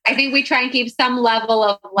I think we try and keep some level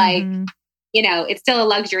of like, it's still a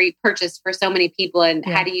luxury purchase for so many people. And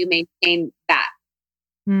how do you maintain that?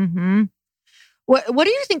 Mm-hmm. What do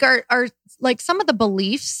you think are like some of the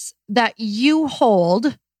beliefs that you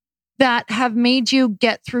hold that have made you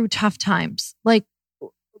get through tough times? Like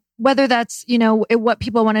whether that's, what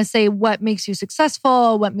people want to say, what makes you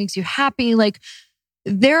successful, what makes you happy. Like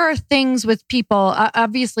there are things with people,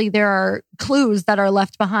 obviously there are clues that are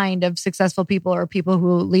left behind of successful people or people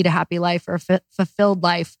who lead a happy life or fulfilled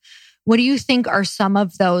life. What do you think are some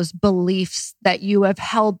of those beliefs that you have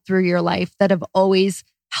held through your life that have always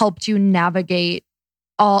helped you navigate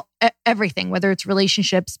everything, whether it's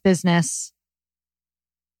relationships, business?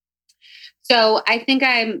 So I think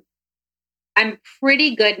I'm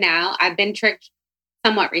pretty good now. I've been tricked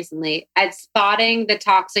somewhat recently at spotting the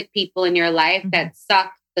toxic people in your life that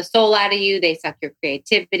suck the soul out of you. They suck your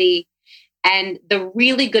creativity. And the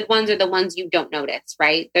really good ones are the ones you don't notice,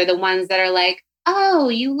 right? They're the ones that are like, oh,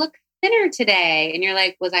 you look thinner today. And you're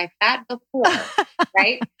like, was I fat before?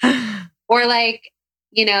 Right? Or like,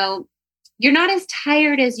 you're not as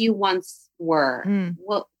tired as you once were.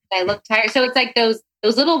 Well, I look tired. So it's like those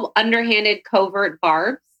little underhanded covert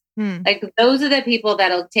barbs. Like those are the people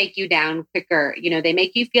that'll take you down quicker. They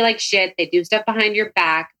make you feel like shit. They do stuff behind your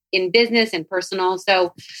back in business and personal.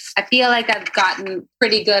 So I feel like I've gotten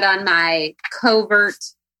pretty good on my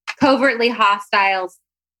covertly hostile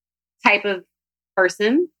type of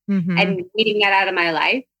person and weeding that out of my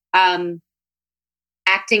life.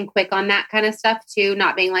 Acting quick on that kind of stuff too,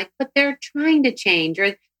 not being like, but they're trying to change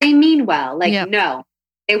or they mean well. Like, no,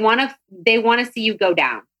 they want to see you go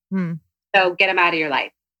down. So get them out of your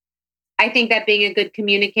life. I think that being a good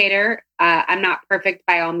communicator, I'm not perfect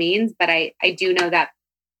by all means, but I do know that,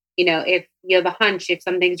 if you have a hunch, if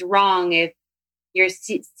something's wrong, if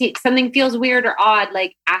something feels weird or odd,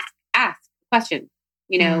 like ask a question,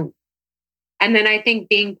 and then I think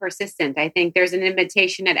being persistent, I think there's an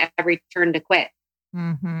invitation at every turn to quit.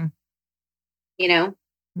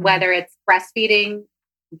 Whether it's breastfeeding,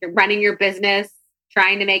 you're running your business,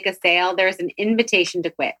 trying to make a sale, there's an invitation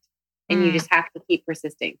to quit and you just have to keep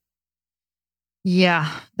persisting. Yeah,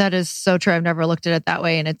 that is so true. I've never looked at it that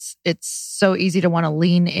way. And it's so easy to want to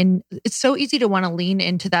lean in. It's so easy to want to lean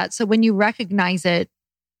into that. So when you recognize it,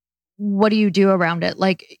 what do you do around it?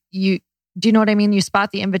 Like do you know what I mean? You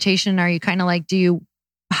spot the invitation. Are you kind of like,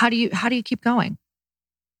 how do you keep going?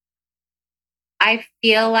 I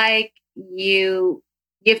feel like you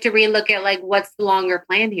have to relook at like, what's the longer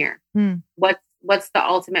plan here? What's the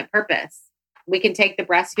ultimate purpose? We can take the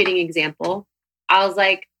breastfeeding example. I was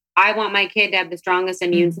like, I want my kid to have the strongest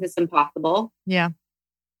immune system possible. Yeah.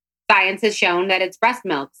 Science has shown that it's breast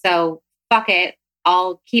milk. So fuck it.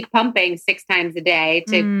 I'll keep pumping 6 times a day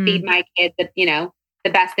to feed my kid the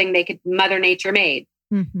best thing Mother Nature made.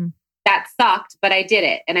 That sucked, but I did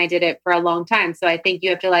it. And I did it for a long time. So I think you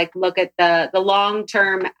have to like look at the long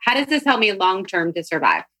term. How does this help me long term to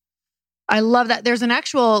survive? I love that. There's an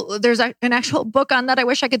actual book on that. I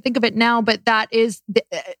wish I could think of it now, but that is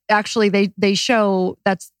actually they show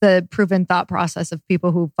that's the proven thought process of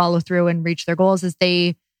people who follow through and reach their goals is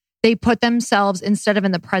they put themselves instead of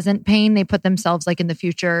in the present pain, they put themselves like in the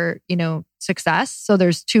future, success. So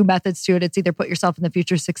there's two methods to it. It's either put yourself in the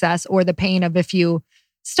future success or the pain of if you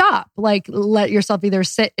stop, like let yourself either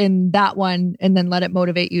sit in that one and then let it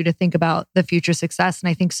motivate you to think about the future success. And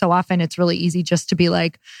I think so often it's really easy just to be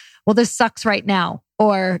like, well, this sucks right now.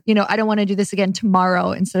 Or, I don't want to do this again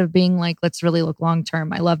tomorrow instead of being like, let's really look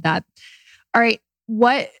long-term. I love that. All right.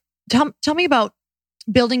 Tell me about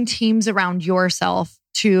building teams around yourself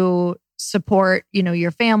to support,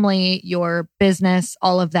 your family, your business,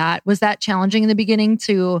 all of that. Was that challenging in the beginning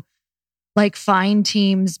to like find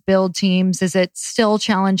teams, build teams? Is it still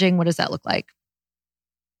challenging? What does that look like?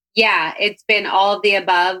 Yeah, it's been all of the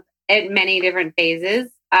above at many different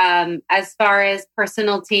phases. As far as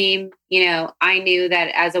personal team, I knew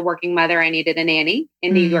that as a working mother, I needed a nanny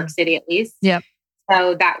in New York City, at least. Yep.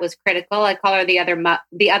 So that was critical. I call her the other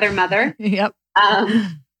mother. Yep.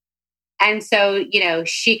 And so,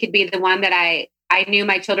 she could be the one that I knew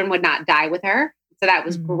my children would not die with her. So that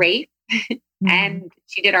was great. And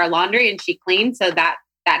she did our laundry and she cleaned. So that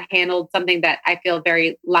handled something that I feel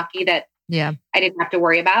very lucky that I didn't have to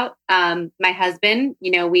worry about. My husband,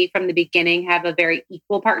 we from the beginning have a very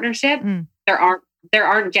equal partnership. There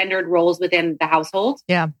aren't gendered roles within the household.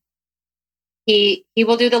 Yeah. He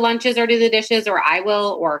will do the lunches or do the dishes, or I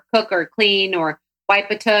will, or cook or clean or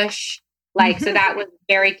wipe a tush. So that was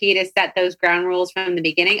very key to set those ground rules from the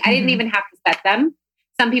beginning. I didn't even have to set them.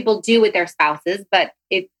 Some people do with their spouses, but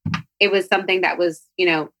it was something that was,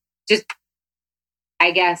 just,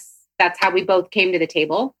 I guess that's how we both came to the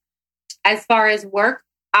table. As far as work,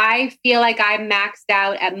 I feel like I maxed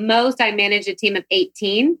out. At most, I managed a team of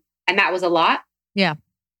 18, and that was a lot. Yeah.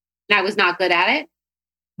 And I was not good at it.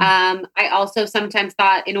 I also sometimes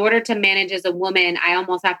thought in order to manage as a woman, I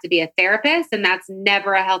almost have to be a therapist, and that's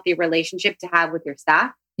never a healthy relationship to have with your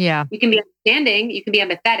staff. Yeah. You can be understanding, you can be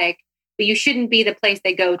empathetic, but you shouldn't be the place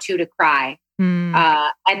they go to cry.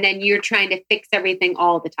 And then you're trying to fix everything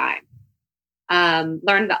all the time.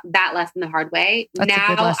 Learned that lesson the hard way. That's a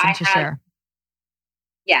good lesson to share.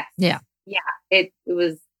 Yes. Yeah. Yeah. It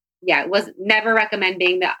was never recommend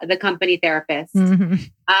being the company therapist.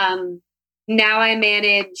 Now I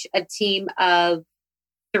manage a team of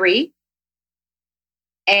 3,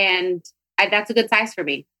 and that's a good size for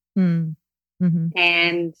me. And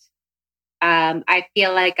I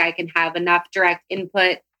feel like I can have enough direct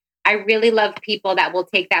input. I really love people that will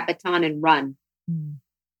take that baton and run.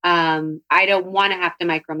 I don't want to have to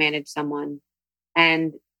micromanage someone.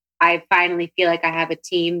 And I finally feel like I have a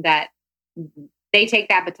team that they take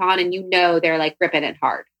that baton and they're like ripping it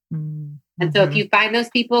hard. And so if you find those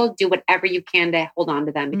people, do whatever you can to hold on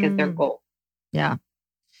to them because they're gold. Yeah.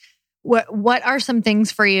 What are some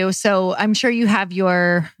things for you? So I'm sure you have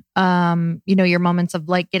your, your moments of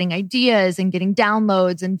like getting ideas and getting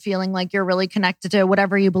downloads and feeling like you're really connected to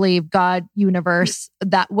whatever you believe, God, universe,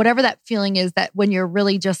 that whatever that feeling is, that when you're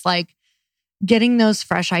really just like getting those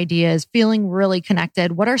fresh ideas, feeling really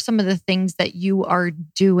connected. What are some of the things that you are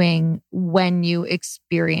doing when you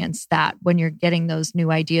experience that, when you're getting those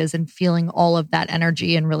new ideas and feeling all of that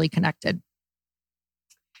energy and really connected?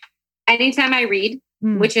 Anytime I read,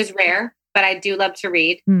 which is rare, but I do love to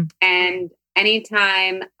read. And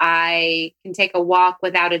anytime I can take a walk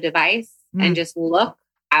without a device and just look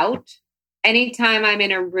out, anytime I'm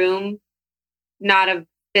in a room, not a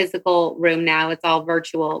physical room now, it's all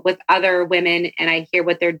virtual, with other women and I hear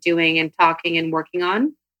what they're doing and talking and working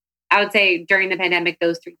on. I would say during the pandemic,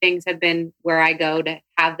 those 3 things have been where I go to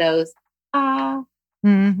have those.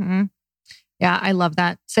 Yeah, I love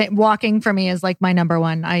that. Walking for me is like my number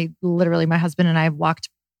one. My husband and I have walked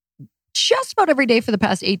just about every day for the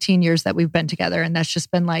past 18 years that we've been together. And that's just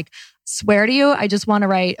been like, swear to you, I just want to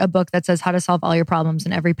write a book that says how to solve all your problems.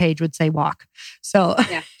 And every page would say walk. So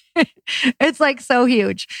yeah. It's like so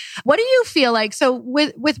huge. What do you feel like? So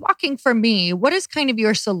with walking for me, what is kind of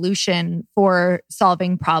your solution for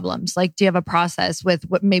solving problems? Like, do you have a process with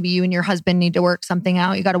what maybe you and your husband need to work something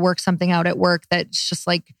out? You got to work something out at work that's just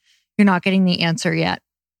like, you're not getting the answer yet.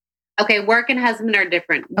 Okay. Work and husband are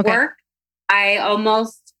different. Okay. Work, I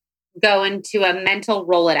almost go into a mental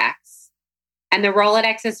Rolodex, and the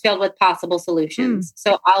Rolodex is filled with possible solutions.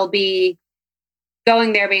 So I'll be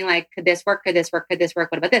going there being like, could this work? Could this work? Could this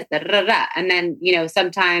work? What about this? Da, da, da, da. And then,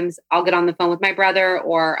 sometimes I'll get on the phone with my brother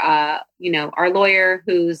or, our lawyer,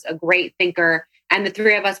 who's a great thinker. And the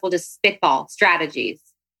 3 of us will just spitball strategies.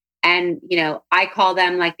 And, I call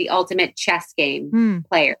them like the ultimate chess game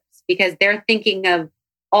players, because they're thinking of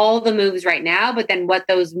all the moves right now, but then what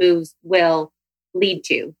those moves will lead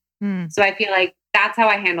to. So I feel like that's how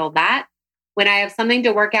I handle that. When I have something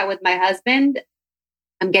to work out with my husband,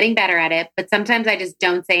 I'm getting better at it, but sometimes I just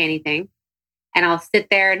don't say anything. And I'll sit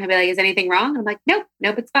there and he'll be like, is anything wrong? And I'm like, nope,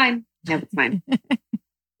 it's fine. Nope, it's fine.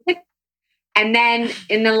 And then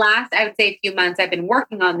in the last, I would say, few months, I've been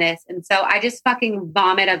working on this. And so I just fucking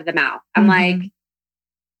vomit of the mouth. I'm like,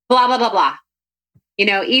 blah, blah, blah, blah. You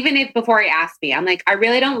know, even if before he asked me, I'm like, I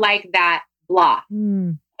really don't like that blah.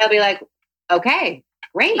 He'll be like, okay,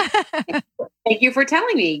 great. Thank you for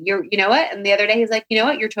telling me. You know what? And the other day he's like, you know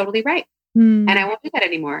what? You're totally right. And I won't do that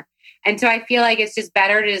anymore. And so I feel like it's just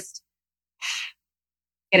better to just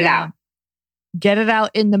get it out. Get it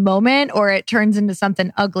out in the moment, or it turns into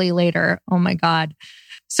something ugly later. Oh my God.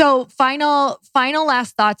 So final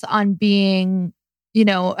last thoughts on being, you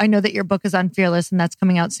know, I know that your book is on Fearless and that's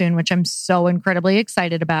coming out soon, which I'm so incredibly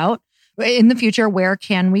excited about. In the future, where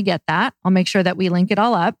can we get that? I'll make sure that we link it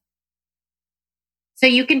all up. So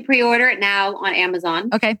you can pre-order it now on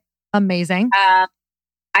Amazon. Okay. Amazing.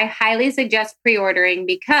 I highly suggest pre-ordering,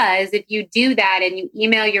 because if you do that and you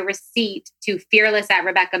email your receipt to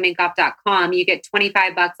fearless@RebeccaMinkoff.com, you get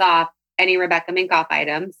 $25 off any Rebecca Minkoff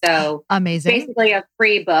item. So amazing. Basically a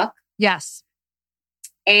free book. Yes.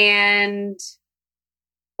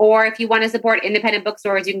 Or if you want to support independent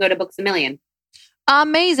bookstores, you can go to Books A Million.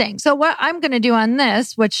 Amazing. So what I'm going to do on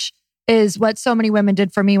this, which is what so many women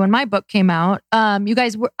did for me when my book came out. You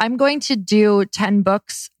guys, I'm going to do 10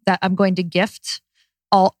 books that I'm going to gift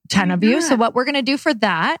all 10 of you. So what we're going to do for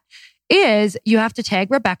that is you have to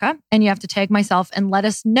tag Rebecca and you have to tag myself and let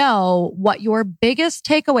us know what your biggest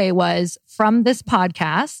takeaway was from this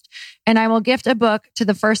podcast. And I will gift a book to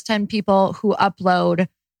the first 10 people who upload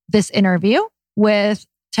this interview with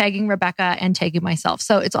tagging Rebecca and tagging myself.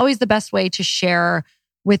 So it's always the best way to share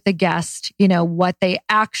with the guest, you know, what they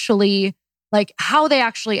actually, like how they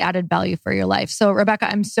actually added value for your life. So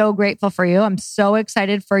Rebecca, I'm so grateful for you. I'm so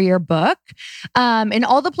excited for your book, and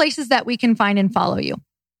all the places that we can find and follow you.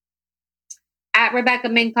 At Rebecca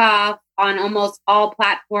Minkoff on almost all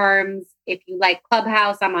platforms. If you like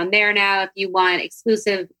Clubhouse, I'm on there now. If you want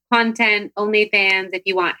exclusive content, OnlyFans. If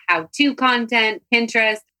you want how-to content,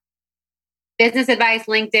 Pinterest, business advice,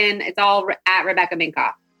 LinkedIn, it's all at Rebecca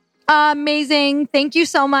Minkoff. Amazing. Thank you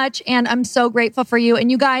so much. And I'm so grateful for you. And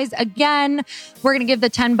you guys, again, we're going to give the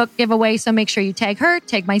 10 book giveaway. So make sure you tag her,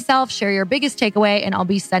 tag myself, share your biggest takeaway, and I'll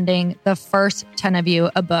be sending the first 10 of you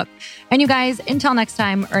a book. And you guys, until next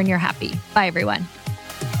time, earn your happy. Bye, everyone.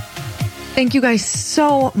 Thank you guys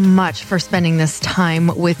so much for spending this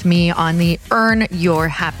time with me on the Earn Your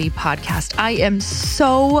Happy podcast. I am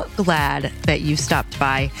so glad that you stopped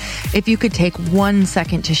by. If you could take 1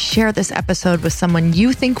 second to share this episode with someone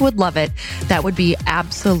you think would love it, that would be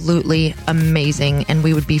absolutely amazing, and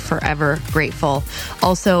we would be forever grateful.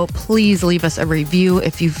 Also, please leave us a review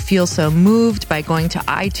if you feel so moved by going to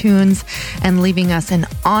iTunes and leaving us an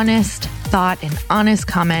honest thought, an honest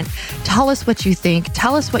comment. Tell us what you think.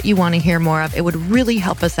 Tell us what you want to hear more of. It would really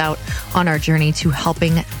help us out on our journey to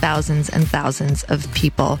helping thousands and thousands of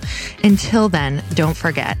people. Until then, don't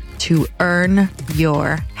forget to earn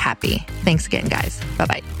your happy. Thanks again, guys.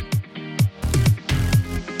 Bye-bye.